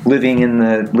living in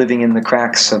the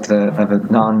cracks of a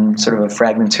non sort of a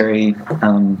fragmentary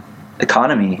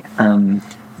economy.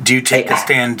 Do you take a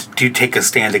stand? Do you take a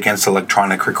stand against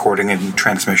electronic recording and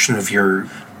transmission of your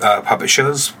puppet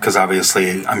shows? Because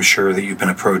obviously, I'm sure that you've been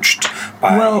approached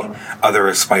by other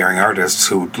aspiring artists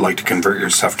who would like to convert your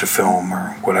stuff to film or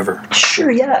whatever.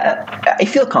 Sure, yeah. I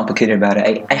feel complicated about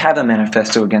it. I have a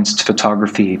manifesto against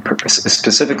photography.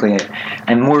 Specifically,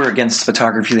 I'm more against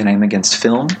photography than I'm against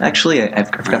film. Actually,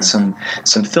 I've got some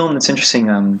film that's interesting.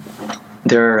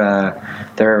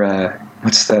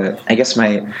 I guess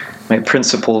my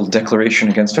principal declaration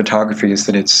against photography is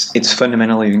that it's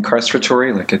fundamentally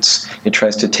incarceratory. Like it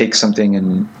tries to take something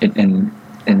and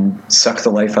suck the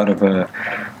life out of a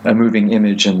moving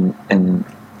image and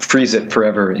freeze it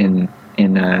forever in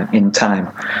time.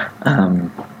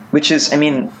 Which is,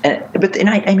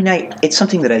 it's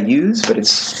something that I use, but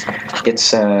it's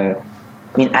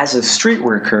as a street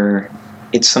worker,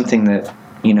 it's something that,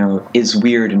 is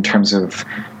weird in terms of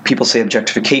people say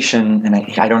objectification, and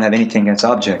I don't have anything against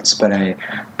objects, but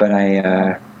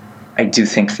I do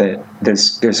think that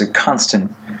there's a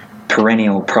constant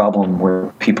perennial problem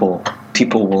where people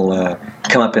will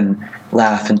come up and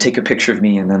laugh and take a picture of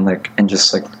me and then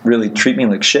just really treat me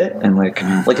like shit, and like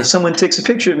if someone takes a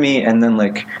picture of me and then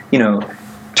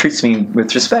treats me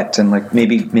with respect and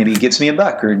maybe gives me a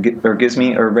buck or gives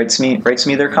me or writes me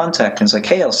their contact and is like,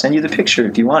 hey, I'll send you the picture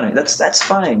if you want it. That's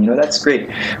fine, that's great.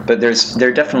 But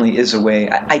there definitely is a way.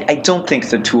 I don't think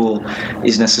the tool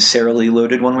is necessarily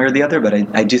loaded one way or the other, but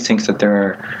I do think that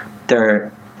there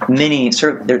are many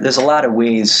there's a lot of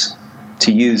ways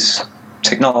to use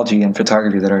technology and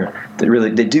photography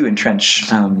that do entrench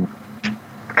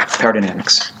power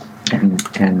dynamics and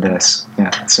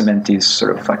cement these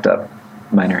sort of fucked up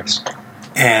minors.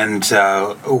 And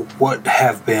what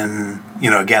have been,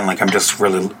 again, I'm just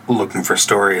really looking for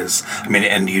stories.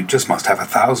 And you just must have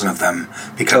 1,000 of them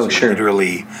because you're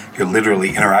literally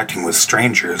interacting with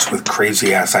strangers with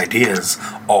crazy ass ideas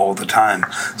all the time.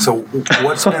 So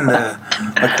what's been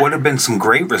what have been some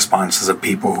great responses of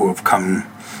people who have come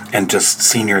and just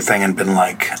seen your thing and been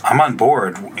like, I'm on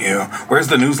board, where's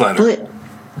the newsletter?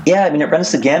 Yeah, it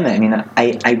runs the gamut.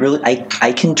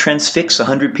 I can transfix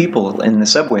 100 people in the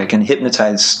subway. I can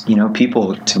hypnotize,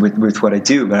 people with what I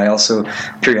do. But I also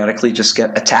periodically just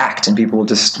get attacked, and people will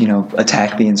just,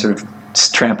 attack me and sort of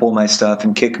trample my stuff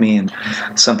and kick me. And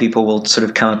some people will sort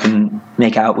of come up and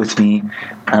make out with me.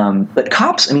 But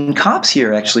cops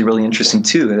here are actually really interesting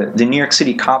too. The New York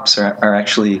City cops are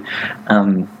actually.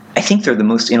 I think they're the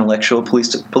most intellectual police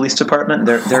department.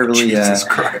 They're really. Jesus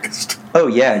Christ. Oh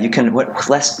yeah, you can.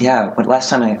 Last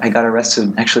time I got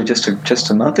arrested, actually just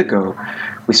a month ago,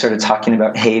 we started talking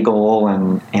about Hegel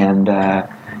and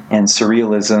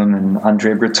surrealism and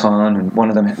André Breton, and one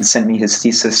of them sent me his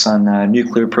thesis on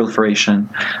nuclear proliferation.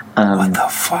 What the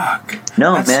fuck?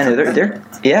 No, they're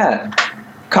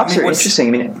Cops are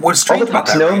interesting. What's all the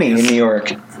cops know me in New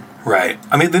York. Right.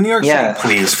 The New York City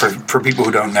Police, for people who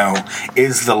don't know,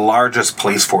 is the largest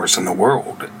police force in the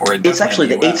world. It's actually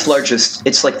the 8th largest.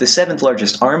 It's like the 7th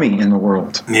largest army in the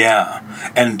world. Yeah.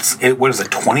 And what is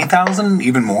it, 20,000?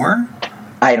 Even more?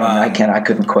 I don't know. I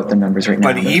couldn't quote the numbers right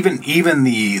now. But even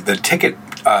the ticket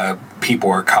people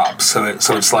are cops. So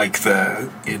it's like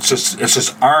it's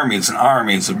just armies and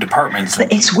armies of departments.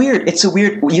 It's weird. It's a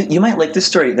weird. You might like this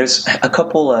story. There's a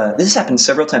couple. This has happened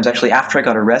several times actually. After I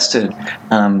got arrested,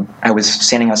 I was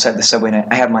standing outside the subway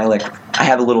and I have I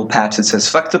have a little patch that says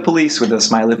 "fuck the police" with a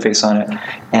smiley face on it.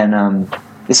 And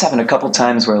this happened a couple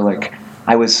times where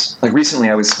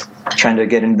recently I was trying to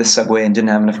get into the subway and didn't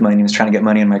have enough money. I was trying to get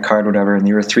money in my card, whatever, and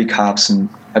there were 3 cops and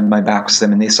my back was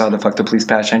them, and they saw the "fuck the police"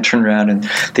 patch. I turned around and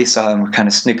they saw and were kind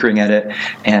of snickering at it,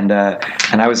 and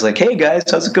I was like, "Hey guys,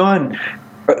 how's it going?"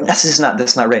 That's not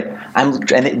right.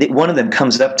 One of them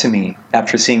comes up to me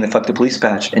after seeing the "fuck the police"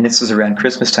 patch, and this was around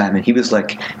Christmas time, and he was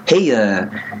like, "Hey,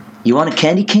 you want a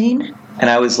candy cane?" And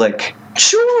I was like,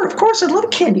 "Sure, of course, I'd love a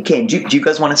candy cane. Do you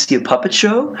guys want to see a puppet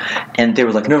show?" And they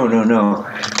were like, "No."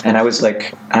 And I was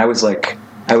like, I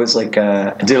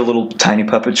did a little tiny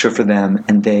puppet show for them,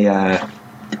 and they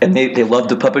loved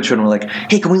the puppet show and were like,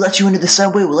 "Hey, can we let you into the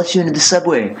subway? We'll let you into the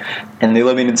subway." And they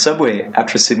let me into the subway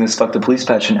after seeing this "fuck the police"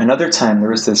 patch. And another time there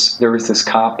was this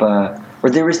cop, or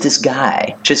there was this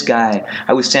guy.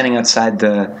 I was standing outside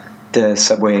the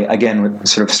subway again,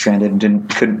 sort of stranded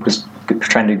and was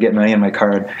trying to get money in my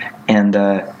card, and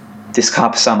this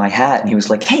cop saw my hat and he was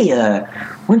like, "Hey,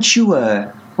 weren't you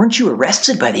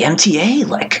arrested by the MTA?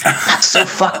 That's so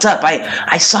fucked up.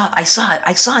 I saw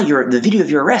the video of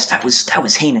your arrest. That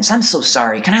was heinous. I'm so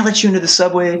sorry. Can I let you into the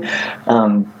subway?"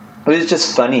 But it's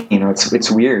just funny,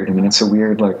 it's weird. I mean, it's a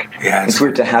weird, it's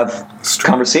weird to have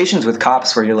conversations with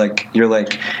cops where you're like,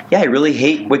 yeah, I really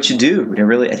hate what you do.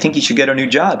 I think you should get a new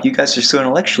job. You guys are so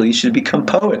intellectual. You should become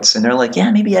poets. And they're like,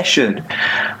 yeah, maybe I should.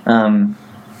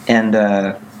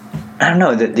 I don't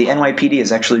know, the NYPD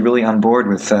is actually really on board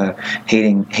with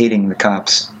hating the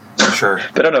cops. Sure.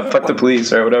 But I don't know, fuck the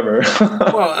police or whatever.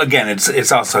 Well, again,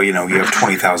 it's also, you have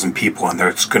 20,000 people and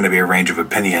there's going to be a range of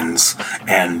opinions.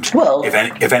 And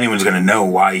if anyone's going to know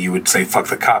why you would say fuck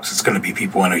the cops, it's going to be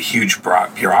people in a huge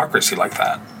bureaucracy like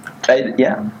that.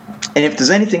 Yeah. And if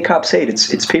there's anything cops hate,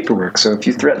 it's paperwork. So if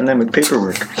you threaten them with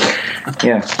paperwork,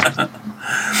 yeah.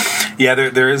 Yeah,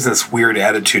 there is this weird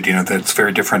attitude, that's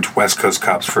very different to West Coast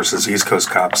cops versus East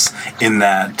Coast cops in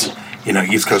that,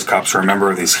 East Coast cops are a member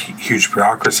of this huge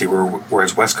bureaucracy,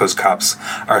 whereas West Coast cops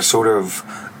are sort of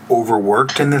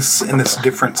overworked in this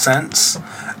different sense,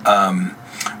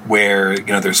 where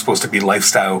they're supposed to be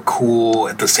lifestyle cool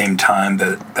at the same time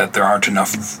that there aren't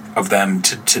enough of them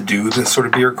to do this sort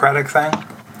of bureaucratic thing.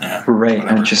 Yeah, right.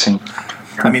 Whatever. Interesting.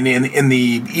 I mean, in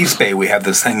the East Bay, we have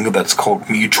this thing that's called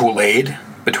mutual aid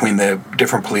between the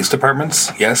different police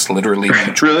departments. Yes, literally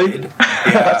mutual aid.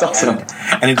 Yeah, that's awesome.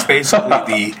 And it's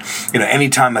basically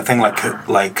anytime a thing like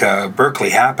Berkeley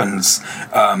happens,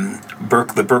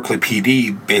 the Berkeley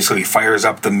PD basically fires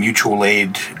up the mutual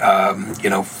aid,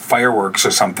 fireworks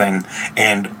or something,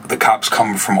 and the cops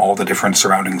come from all the different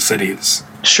surrounding cities.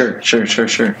 Sure.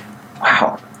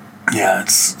 Wow. Yeah,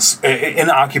 in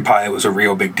Occupy, it was a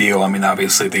real big deal. I mean,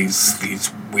 obviously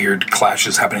these weird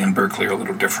clashes happening in Berkeley are a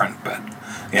little different, but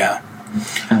yeah.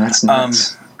 Oh, that's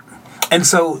nuts. And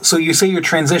so you say you're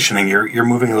transitioning. You're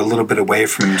moving a little bit away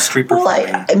from street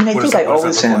performing. Well, I think I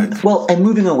always am. Like? Well, I'm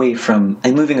moving away from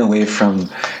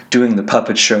doing the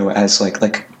puppet show as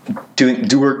working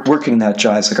that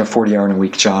job as like a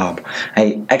 40-hour-a-week job.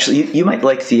 I actually, you might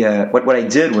like the what I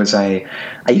did was I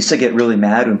used to get really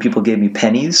mad when people gave me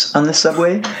pennies on the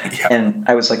subway, and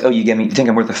I was like, oh, you think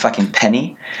I'm worth a fucking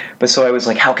penny? But so I was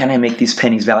like, how can I make these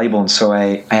pennies valuable? And so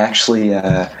I actually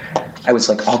I was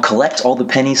like, I'll collect all the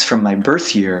pennies from my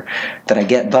birth year that I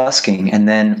get busking, and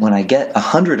then when I get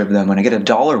 100 of them, when I get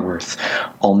 $1 worth,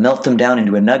 I'll melt them down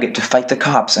into a nugget to fight the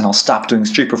cops, and I'll stop doing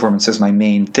street performance as my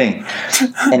main thing.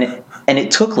 And it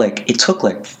took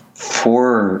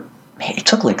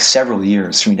several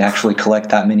years for me to actually collect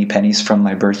that many pennies from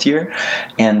my birth year,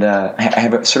 and I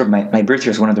have a sort of my birth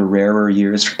year is one of the rarer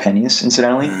years for pennies,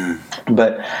 incidentally,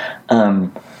 but.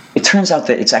 It turns out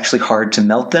that it's actually hard to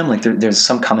melt them. Like there's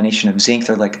some combination of zinc.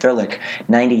 They're like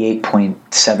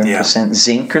 98.7%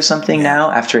 zinc or something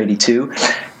now after 82,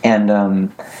 and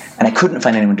I couldn't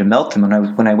find anyone to melt them.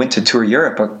 When I went to tour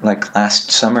Europe like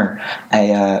last summer,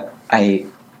 I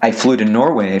flew to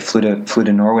Norway. I flew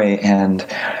to Norway, and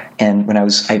when I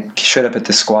showed up at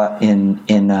the squat in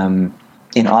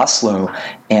Oslo,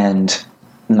 and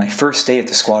my first day at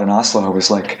the squad in Oslo, I was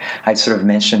like, I sort of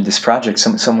mentioned this project.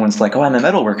 Someone's like, oh, I'm a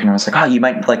metal worker. And I was like, oh, you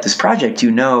might like this project,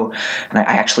 And I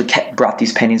actually brought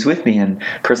these pennies with me. And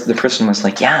the person was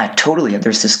like, yeah, totally.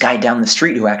 There's this guy down the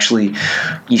street who actually,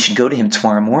 you should go to him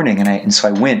tomorrow morning. And so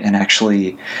I went, and I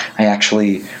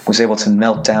actually was able to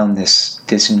melt down this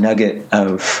nugget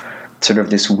of sort of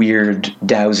this weird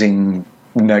dowsing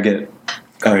nugget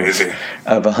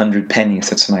of 100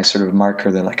 pennies. That's my sort of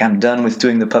marker that like I'm done with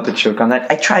doing the puppet show on that.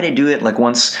 I try to do it like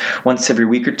once every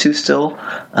week or two still,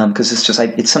 because it's just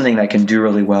it's something that I can do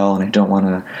really well, and I don't want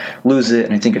to lose it,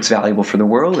 and I think it's valuable for the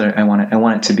world. I want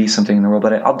it to be something in the world.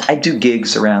 But I do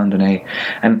gigs around, and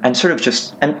I'm sort of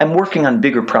just I'm working on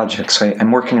bigger projects. So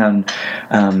I'm working on.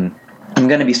 I'm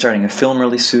going to be starting a film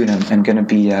really soon. I'm going to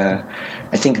be, I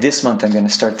think this month I'm going to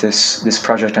start this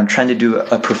project. I'm trying to do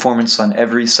a performance on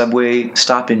every subway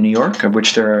stop in New York, of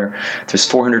which there's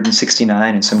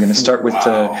 469. And so I'm going to start with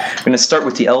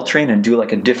the L train and do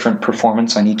like a different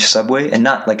performance on each subway, and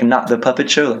not the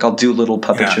puppet show. Like I'll do little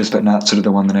puppet shows, but not sort of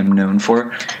the one that I'm known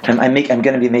for. And I'm going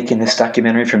to be making this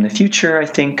documentary from the future, I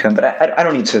think. But I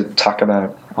don't need to talk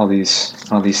about all these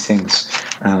things.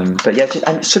 But yeah,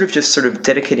 I'm sort of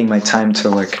dedicating my time to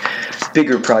like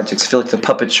bigger projects. I feel like the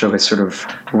puppet show has sort of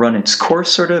run its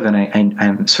course, sort of, and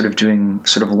I'm sort of doing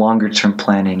sort of longer term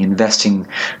planning, investing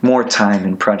more time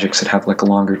in projects that have like a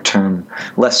longer term,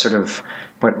 less sort of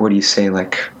what do you say,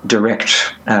 like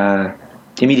direct,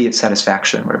 immediate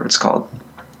satisfaction, whatever it's called.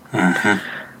 Mm-hmm.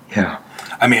 Yeah.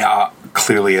 I mean,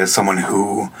 clearly, as someone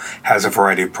who has a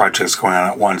variety of projects going on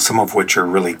at once, some of which are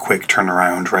really quick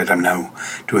turnaround, right? I'm now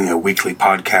doing a weekly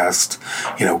podcast,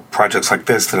 projects like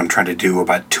this that I'm trying to do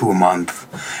about 2 a month,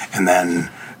 and then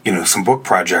some book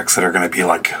projects that are going to be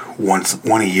like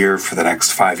one a year for the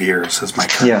next 5 years is my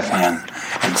current plan,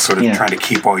 and sort of trying to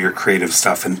keep all your creative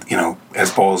stuff and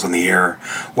as balls in the air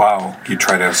while you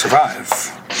try to survive.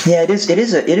 Yeah, it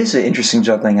is an interesting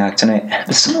juggling act,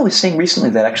 and someone was saying recently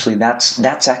that actually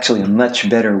that's actually a much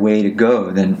better way to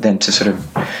go than to sort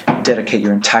of dedicate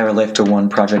your entire life to one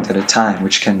project at a time,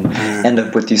 which can end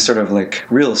up with these sort of like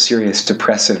real serious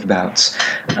depressive bouts.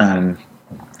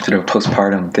 Sort of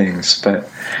postpartum things, but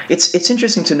it's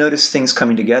interesting to notice things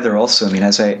coming together also. I mean,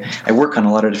 as I work on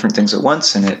a lot of different things at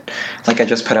once, and I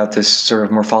just put out this sort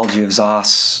of morphology of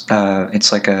Zos.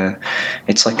 It's like a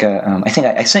I think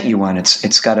I sent you one.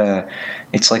 It's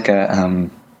like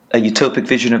a utopic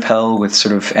vision of hell with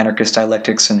sort of anarchist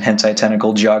dialectics and hentai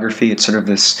tentacle geography. It's sort of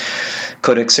this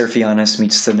Codex Seraphianus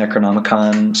meets the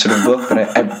Necronomicon sort of book.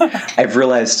 But I've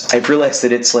realized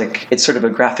that it's sort of a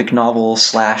graphic novel /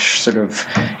 sort of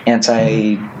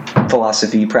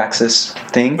anti-philosophy praxis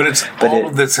thing. But all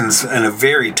of this in a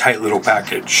very tight little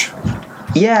package.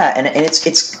 Yeah, and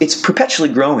it's perpetually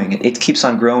growing. It keeps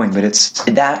on growing, but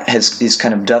is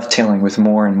kind of dovetailing with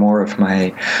more and more of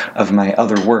my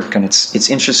other work, and it's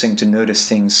interesting to notice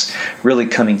things really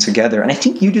coming together. And I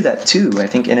think you do that too. I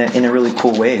think in a really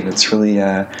cool way. That's really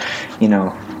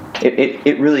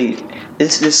it really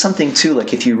there's something too.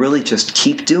 Like if you really just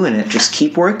keep doing it, just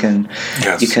keep working,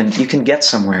 you can get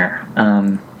somewhere.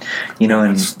 And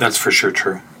that's for sure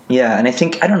true. Yeah, and I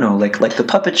think, I don't know, like the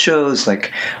puppet shows,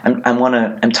 like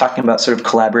I'm talking about sort of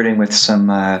collaborating with some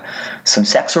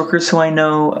sex workers who I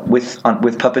know with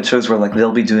puppet shows where like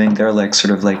they'll be doing their like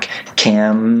sort of like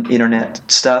cam internet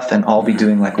stuff, and I'll be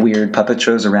doing like weird puppet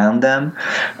shows around them,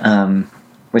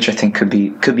 which I think could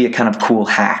be a kind of cool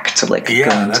hack to like go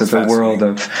into the world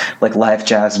of like live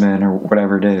Jasmine or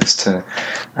whatever it is to,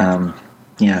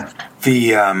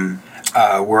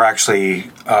 we're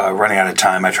actually running out of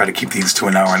time. I try to keep these to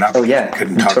an hour. Not because I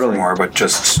couldn't talk for more, but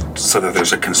just so that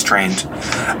there's a constraint.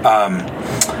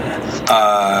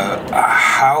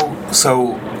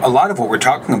 So a lot of what we're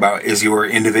talking about is your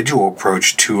individual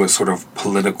approach to a sort of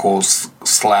political /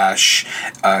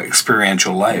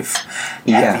 experiential life.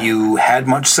 Yeah. Have you had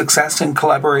much success in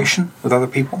collaboration with other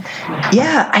people?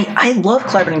 Yeah, I love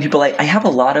collaborating with people. I have a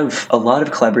lot of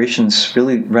collaborations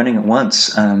really running at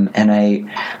once, and I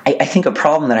think a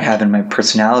problem that I have in my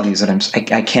personality is that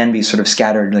I can be sort of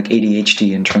scattered, like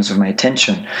ADHD in terms of my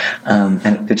attention,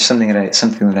 and it's something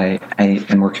that I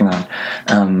am working on.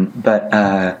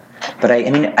 But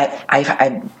I've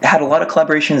had a lot of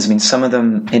collaborations. I mean, some of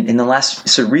them in the last.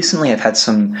 So recently, I've had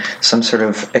some sort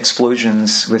of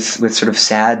explosions with sort of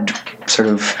sad sort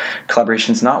of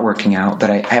collaborations not working out.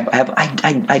 But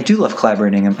I do love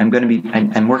collaborating.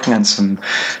 I'm working on some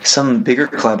bigger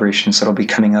collaborations that'll be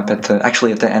coming up at the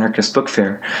anarchist book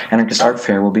fair, anarchist art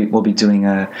fair. We'll be doing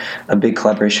a big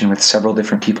collaboration with several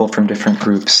different people from different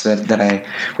groups we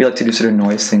like to do sort of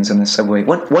noise things on the subway.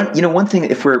 One thing,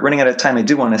 if we're running out of time, I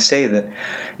do want to say that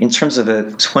in terms of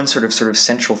one sort of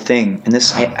central thing, and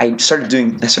this I started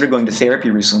going to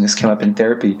therapy recently. This came up in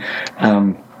therapy,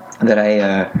 that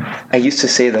I used to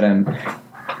say that I'm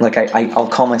like I'll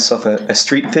call myself a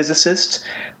street physicist,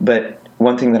 but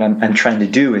one thing that I'm trying to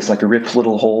do is like rip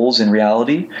little holes in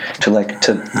reality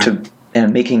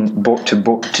and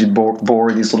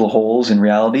bore these little holes in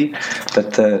reality,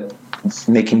 but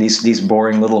making these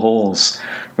boring little holes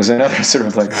was another sort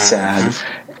of like sad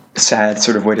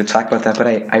sort of way to talk about that. But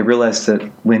I realized that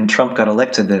when Trump got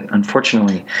elected, that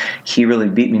unfortunately he really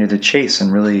beat me to the chase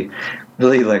and really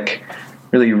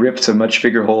ripped a much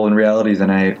bigger hole in reality than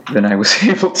I was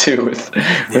able to with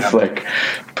like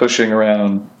pushing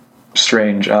around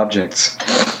strange objects.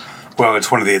 Well,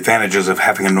 it's one of the advantages of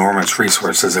having enormous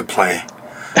resources at play.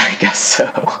 I guess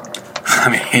so. I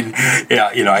mean,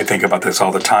 I think about this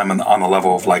all the time on the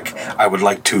level of like, I would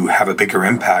like to have a bigger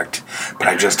impact, but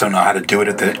I just don't know how to do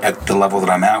it at the level that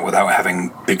I'm at without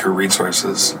having bigger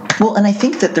resources. Well, and I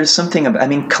think that there's something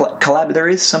about, there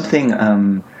is something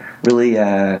really,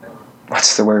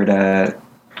 what's the word,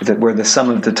 that where the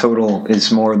sum of the total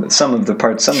is more the sum of the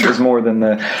parts. Some is more than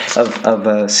the of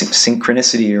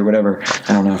synchronicity or whatever.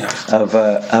 I don't know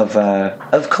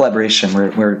of collaboration.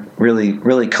 Where really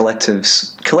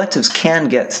collectives can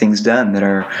get things done that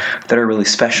are really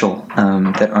special.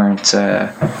 That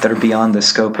are beyond the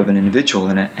scope of an individual.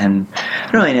 And I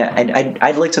don't know.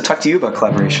 I'd like to talk to you about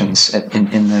collaborations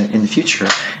in the future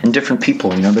and different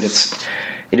people. But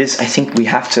it is. I think we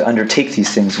have to undertake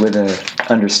these things with a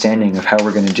understanding of how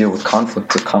we're going to deal with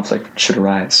conflict if conflict should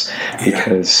arise,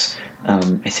 because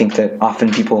I think that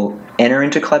often people enter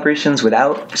into collaborations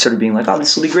without sort of being like, oh,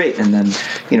 this will be great. And then,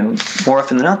 more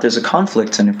often than not, there's a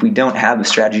conflict. And if we don't have a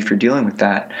strategy for dealing with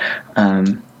that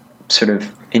sort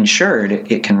of ensured,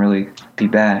 it can really be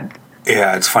bad.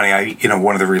 Yeah, it's funny.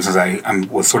 One of the reasons I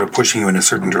was sort of pushing you in a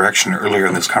certain direction earlier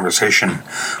in this conversation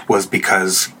was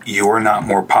because you're not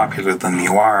more popular than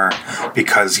you are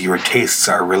because your tastes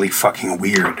are really fucking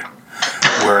weird.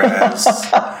 Whereas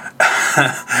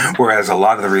a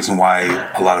lot of the reason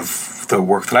why a lot of the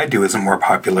work that I do isn't more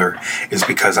popular is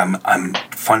because I'm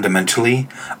fundamentally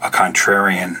a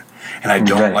contrarian. And I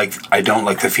don't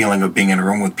like the feeling of being in a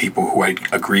room with people who I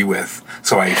agree with.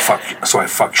 So I fuck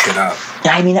shit up.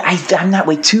 Yeah, I mean, I'm that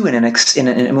way too.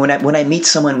 When I meet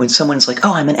someone, when someone's like,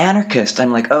 "Oh, I'm an anarchist,"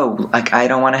 I'm like, "Oh, like I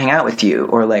don't want to hang out with you,"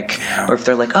 or like, or if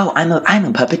they're like, "Oh, I'm a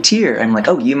puppeteer," I'm like,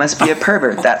 "Oh, you must be a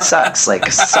pervert. That sucks."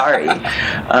 Like, sorry.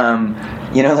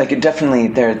 Like it definitely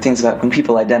there are things about when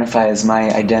people identify as my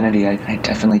identity. I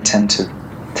definitely tend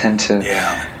to.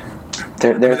 Yeah.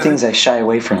 There are things I shy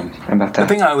away from about that. The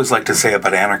thing I always like to say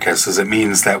about anarchists is it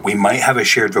means that we might have a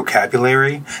shared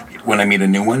vocabulary when I meet a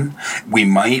new one. We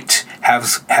might have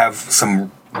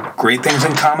some great things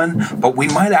in common, but we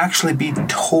might actually be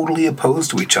totally opposed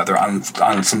to each other on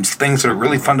some things that are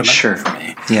really fundamental for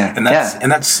me. Yeah. And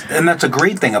that's a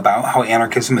great thing about how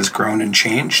anarchism has grown and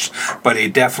changed, but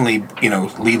it definitely,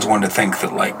 leads one to think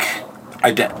that like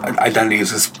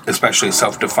identities, especially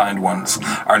self-defined ones,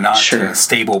 are not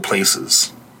stable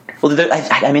places. Well,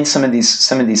 I'm in some of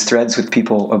these threads with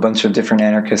people, a bunch of different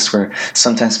anarchists, where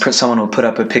sometimes someone will put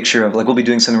up a picture of, like, we'll be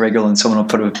doing something regular, and someone will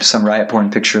put up some riot porn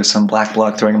picture of some black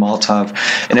bloc throwing a Molotov,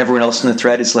 and everyone else in the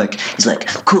thread is like,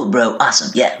 cool, bro,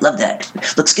 awesome, yeah, love that,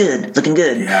 looks good, looking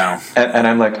good. Yeah. And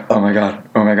I'm like, oh my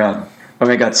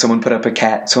god, someone put up a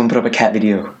cat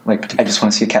video. Like, I just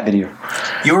want to see a cat video.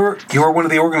 You're one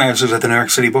of the organizers at the New York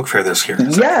City Book Fair this year.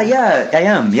 Yeah, I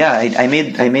am. Yeah, I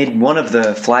made one of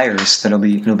the flyers that'll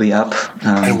be up.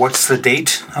 And what's the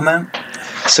date on that?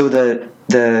 So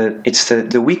it's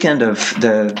the weekend of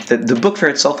the book fair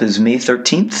itself is May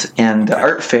 13th, and the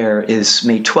art fair is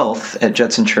May 12th at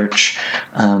Judson Church.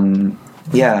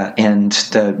 Yeah, and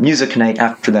the music night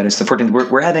after that is the 14th.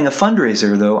 We're having a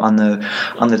fundraiser though on the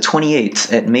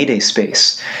 28th at Mayday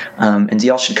Space, and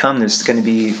y'all should come. There's going to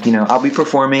be, I'll be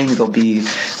performing. There'll be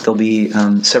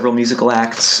several musical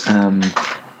acts, and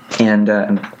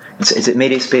it's at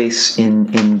Mayday Space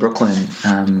in Brooklyn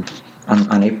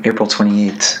on April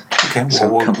 28th. Okay,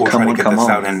 well, we'll try to get this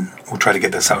out, and we'll try to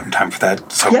get this out in time for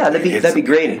that. So yeah, that'd be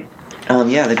great.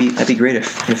 That'd be great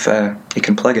if you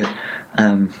can plug it.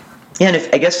 Yeah, and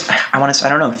if I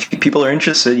don't know if people are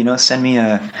interested, send me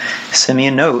a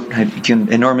note. You can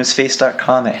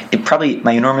enormousface.com.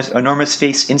 My enormous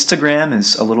face Instagram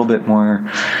is a little bit more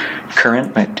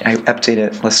current. I update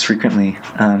it less frequently,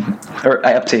 or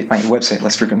I update my website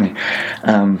less frequently.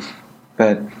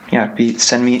 But yeah,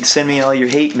 send me all your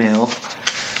hate mail.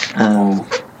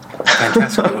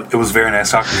 Fantastic! It was very nice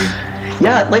talking to you.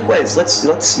 Yeah, likewise.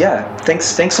 Let's. Yeah. Thanks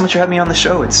so much for having me on the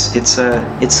show. It's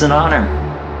an honor.